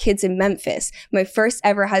else with the kids in Memphis. My first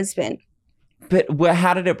ever husband. But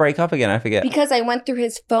how did it break up again? I forget. Because I went through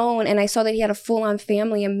his phone and I saw that he had a full-on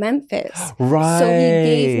family in Memphis. Right. So he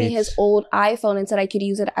gave me his old iPhone and said I could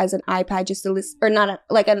use it as an iPad just to listen, or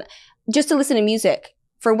just to listen to music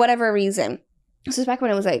for whatever reason. This is back when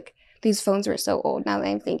it was like, these phones were so old. Now that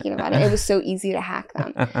I'm thinking about it, it was so easy to hack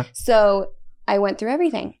them. So I went through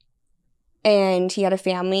everything. And he had a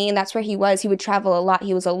family, and that's where he was. He would travel a lot.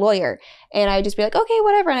 He was a lawyer. And I would just be like, okay,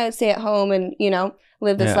 whatever. And I would stay at home and,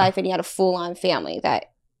 live this life. And he had a full-on family that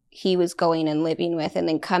he was going and living with and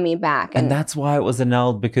then coming back. And that's why it was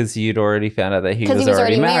annulled, because you'd already found out that he was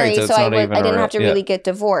already married. So I didn't have to really get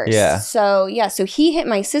divorced. Yeah. So he hit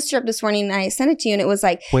my sister up this morning, and I sent it to you, and it was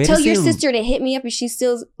like, tell your sister to hit me up if she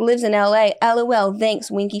still lives in LA. LOL, thanks,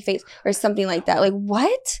 winky face, or something like that. Like,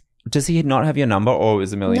 what? Does he not have your number, or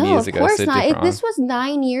was it a million years ago? No, of course not. This was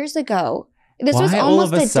 9 years ago. This was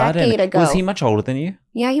almost a decade ago. Was he much older than you?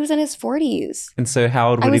 Yeah, he was in his 40s. And so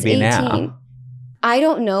how old would he be 18. Now? I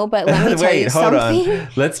don't know, but let me tell you something. Hold on.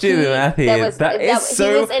 Let's do the math here. That is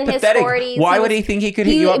so he was in pathetic. His 40s. Why would he think he could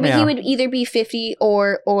hit you up now? He would either be 50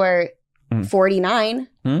 or 49.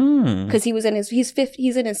 Because he's in his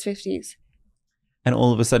 50s. And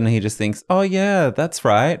all of a sudden he just thinks, oh yeah, that's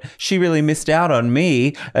right. She really missed out on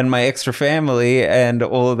me and my extra family and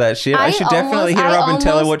all of that shit. I should definitely hit her up and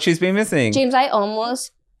tell her what she's been missing. James, I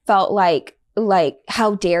almost felt like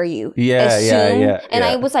how dare you assume? Yeah. And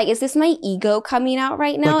I was like, is this my ego coming out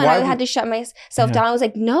right now? And I had to shut myself down. I was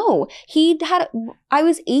like, no. I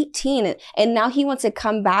was 18 and now he wants to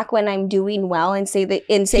come back when I'm doing well and tell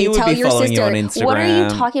your sister, what are you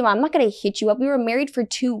talking about? I'm not going to hit you up. We were married for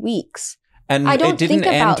 2 weeks. And I don't think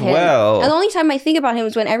about him. Well. And the only time I think about him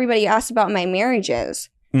is when everybody asks about my marriages.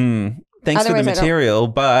 Thanks for the material,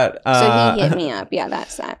 but... so he hit me up. Yeah,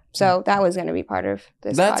 that's that. So that was going to be part of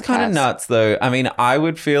this That's podcast. kind of nuts, though. I mean, I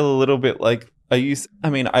would feel a little bit like... I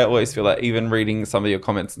always feel like even reading some of your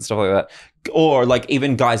comments and stuff like that, or like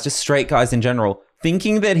even guys, just straight guys in general,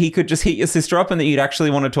 thinking that he could just hit your sister up and that you'd actually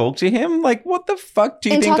want to talk to him. Like, what the fuck do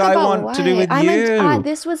you think I want to do with you?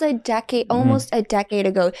 This was almost a decade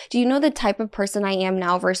ago. Do you know the type of person I am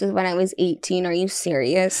now versus when I was 18? Are you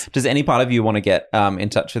serious? Does any part of you want to get in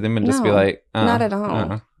touch with him and just be like... not at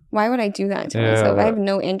all. Why would I do that to myself? I have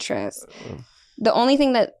no interest. The only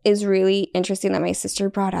thing that is really interesting that my sister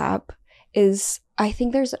brought up is I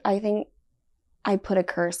think I put a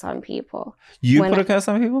curse on people. You put a curse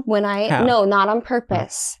on people? No, not on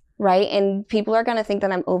purpose, right? And people are gonna think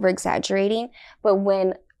that I'm over exaggerating. But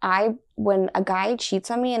when a guy cheats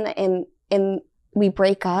on me and we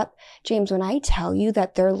break up, James, when I tell you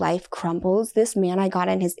that their life crumbles, this man I got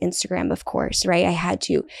on his Instagram, of course, right? I had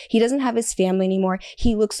to. He doesn't have his family anymore.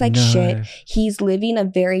 He looks like shit. He's living a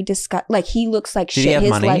very he looks like shit. Did he have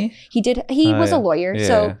his money? life. He did. He was a lawyer,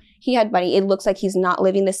 so he had money. It looks like he's not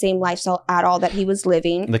living the same lifestyle at all that he was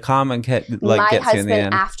living. The karma gets you in the My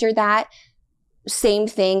husband, after that, same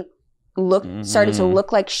thing. Started to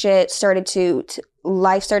look like shit.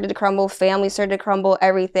 Life started to crumble. Family started to crumble.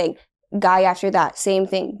 Everything. Guy after that, same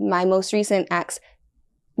thing. My most recent ex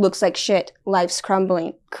looks like shit. Life's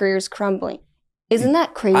crumbling. Career's crumbling. Isn't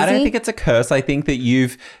that crazy? I don't think it's a curse. I think that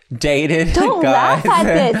you've dated Don't guys. laugh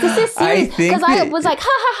at this. This is serious. Because I was like, ha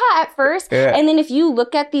ha ha at first. Yeah. And then if you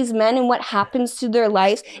look at these men and what happens to their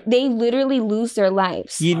lives, they literally lose their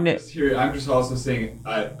lives. I'm just also seeing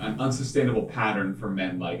an unsustainable pattern for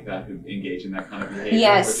men like that who engage in that kind of behavior,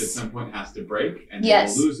 Yes. which at some point has to break and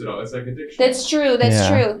Yes. they'll lose it all. It's like addiction. That's true. That's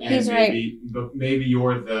true. And He's right. But maybe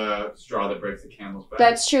you're the straw that breaks the camel's back.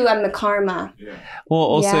 That's true. I'm the karma. Yeah. Well,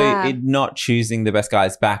 also Yeah. it not choosing the best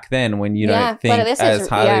guys back then when you don't think but this as is-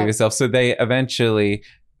 highly yeah. of yourself. So they eventually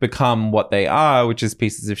become what they are, which is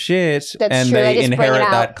pieces of shit. That's and true. I they just bring it inherit out.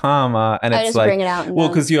 that karma. And I it's just like, bring it out in well,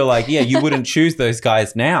 them. because you're like, yeah, you wouldn't choose those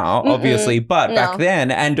guys now, obviously. But back No. then,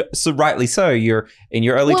 and so rightly so, you're in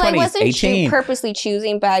your early 20s, I wasn't 18. purposely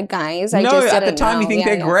choosing bad guys. I No, just at the didn't time you know. think Yeah,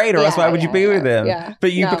 they're yeah. great, or else why would you be with them? Yeah.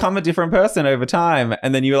 But you No. become a different person over time,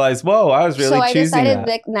 and then you realize, whoa, I was really So I choosing decided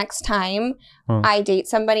that. next time Huh. I date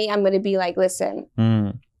somebody, I'm going to be like, listen,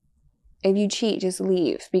 Mm. if you cheat, just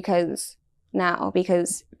leave because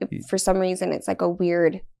for some reason it's like a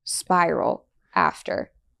weird spiral after.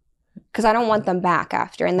 Because I don't want them back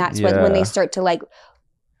after, and that's when they start to like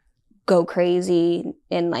go crazy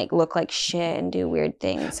and like look like shit and do weird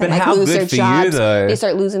things But and like how lose good their for jobs. you, though. They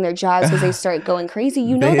start losing their jobs because they start going crazy.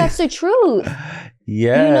 You know They- that's the truth.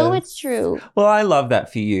 Yeah. You know it's true. Well, I love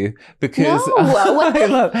that for you because No, what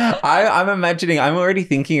the- I'm imagining, I'm already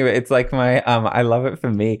thinking of it. It's like I love it for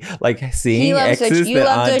me, like seeing loves the- exes you that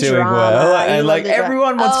love aren't the doing drama. well, You and love like the drama.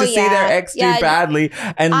 everyone wants Oh, to see their yeah. ex do Yeah, badly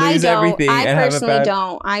and lose everything. I and have a personally bad...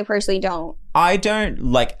 don't. I personally don't. I don't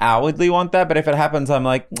like outwardly want that, but if it happens, I'm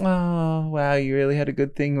like, oh wow, you really had a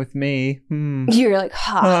good thing with me. You're like,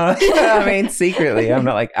 ha. I mean, secretly, I'm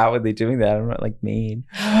not like outwardly doing that. I'm not like mean.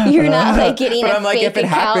 You're not like getting But a I'm like, fake if it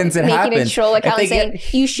account, happens, it making happens. a troll If account they saying,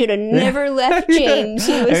 get- you should have never left James.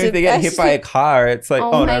 He was if the they get hit best. by a car, it's like,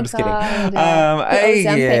 Oh oh, no, my I'm just kidding. God. The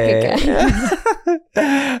Ozempic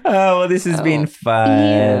Oh, well, this has been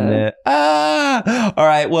fun. All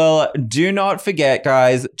right. Well, do not forget,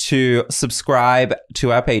 guys, to subscribe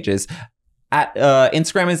to our pages. At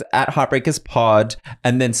Instagram is at Heartbreakers Pod,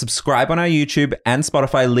 and then subscribe on our YouTube and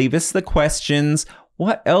Spotify. Leave us the questions.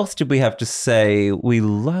 What else did we have to say? We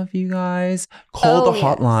love you guys. Call the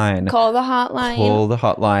hotline. Call the hotline. Call the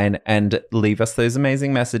hotline and leave us those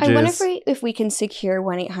amazing messages. I wonder if we can secure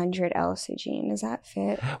 1-800 Elsa Jean. Does that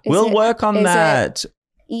fit? We'll work on that.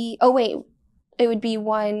 Oh wait, it would be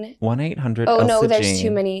 1-800. Oh no, there's too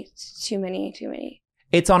many.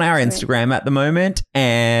 It's on our Instagram at the moment.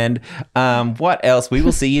 And what else? We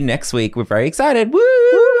will see you next week. We're very excited. Woo!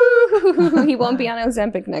 He won't be on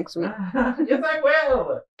Ozempic next week. Yes, I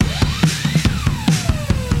will.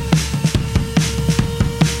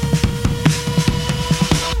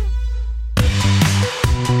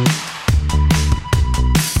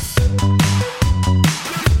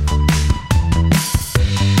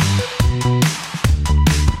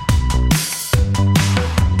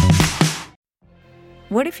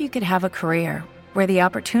 What if you could have a career where the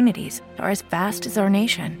opportunities are as vast as our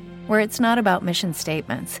nation, where it's not about mission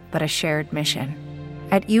statements, but a shared mission?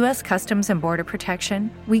 At U.S. Customs and Border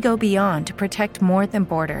Protection, we go beyond to protect more than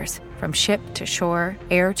borders. From ship to shore,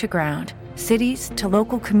 air to ground, cities to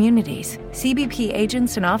local communities, CBP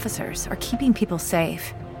agents and officers are keeping people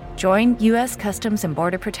safe. Join U.S. Customs and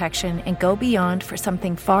Border Protection and go beyond for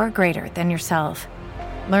something far greater than yourself.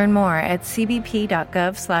 Learn more at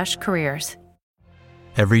cbp.gov/careers.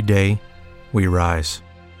 Every day, we rise,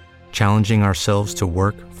 challenging ourselves to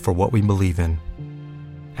work for what we believe in.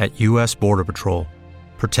 At U.S. Border Patrol,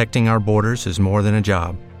 protecting our borders is more than a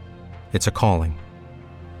job. It's a calling.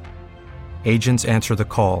 Agents answer the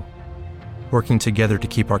call, working together to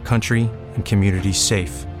keep our country and communities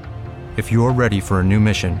safe. If you're ready for a new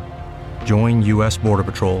mission, join U.S. Border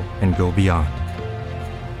Patrol and go beyond.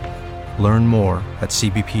 Learn more at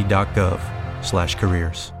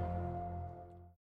cbp.gov/careers.